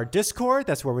on our Discord.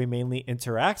 That's where we mainly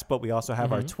interact. But we also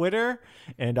have our Twitter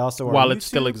and also our While YouTube. it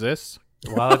still exists.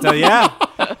 Well, yeah.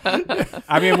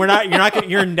 I mean,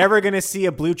 you're never going to see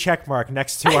a blue check mark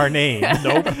next to our name.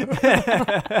 Nope.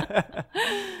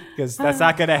 Because that's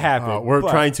not going to happen. We're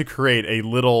But- trying to create a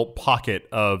little pocket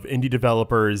of indie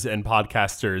developers and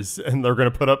podcasters, and we're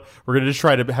going to just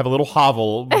try to have a little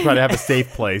hovel, we'll try to have a safe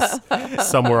place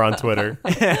somewhere on Twitter.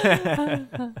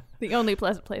 The only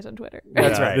pleasant place on Twitter.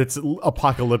 That's right. It's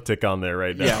apocalyptic on there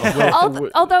right now. Yeah.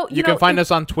 Although You know, can find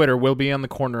us on Twitter. We'll be on the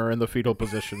corner in the fetal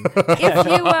position.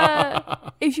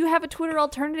 if you have a Twitter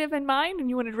alternative in mind and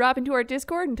you want to drop into our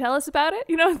Discord and tell us about it,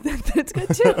 that's good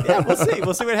too. Yeah, we'll see.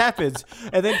 We'll see what happens.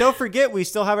 And then don't forget, we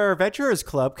still have our Adventurers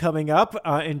Club coming up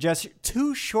in just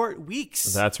 2 short weeks.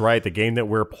 That's right. The game that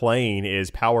we're playing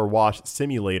is Power Wash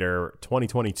Simulator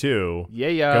 2022.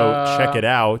 Yeah. Go check it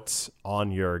out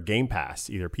on your Game Pass,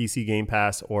 either PC Game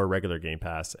Pass or regular Game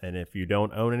Pass. And if you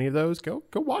don't own any of those, go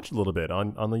watch a little bit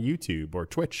on the YouTube or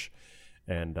Twitch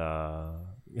and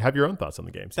have your own thoughts on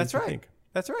the game. See That's what you right. think.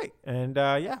 That's right. And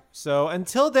yeah. So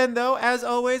until then, though, as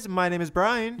always, my name is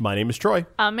Brian. My name is Troy.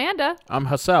 Amanda. I'm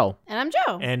Hassel. And I'm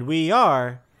Joe. And we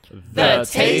are The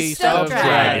Taste of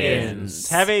Dragons.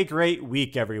 Have a great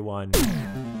week, everyone.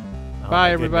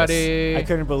 Bye, Goodness. everybody. I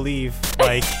couldn't believe,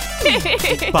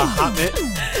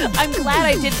 Bahamut. I'm glad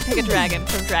I didn't pick a dragon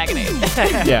from Dragon Age.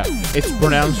 Yeah, it's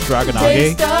pronounced Dragonage.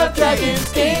 Taste of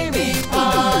Dragons Gaming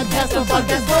Podcast, a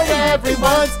podcast for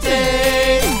everyone's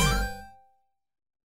taste.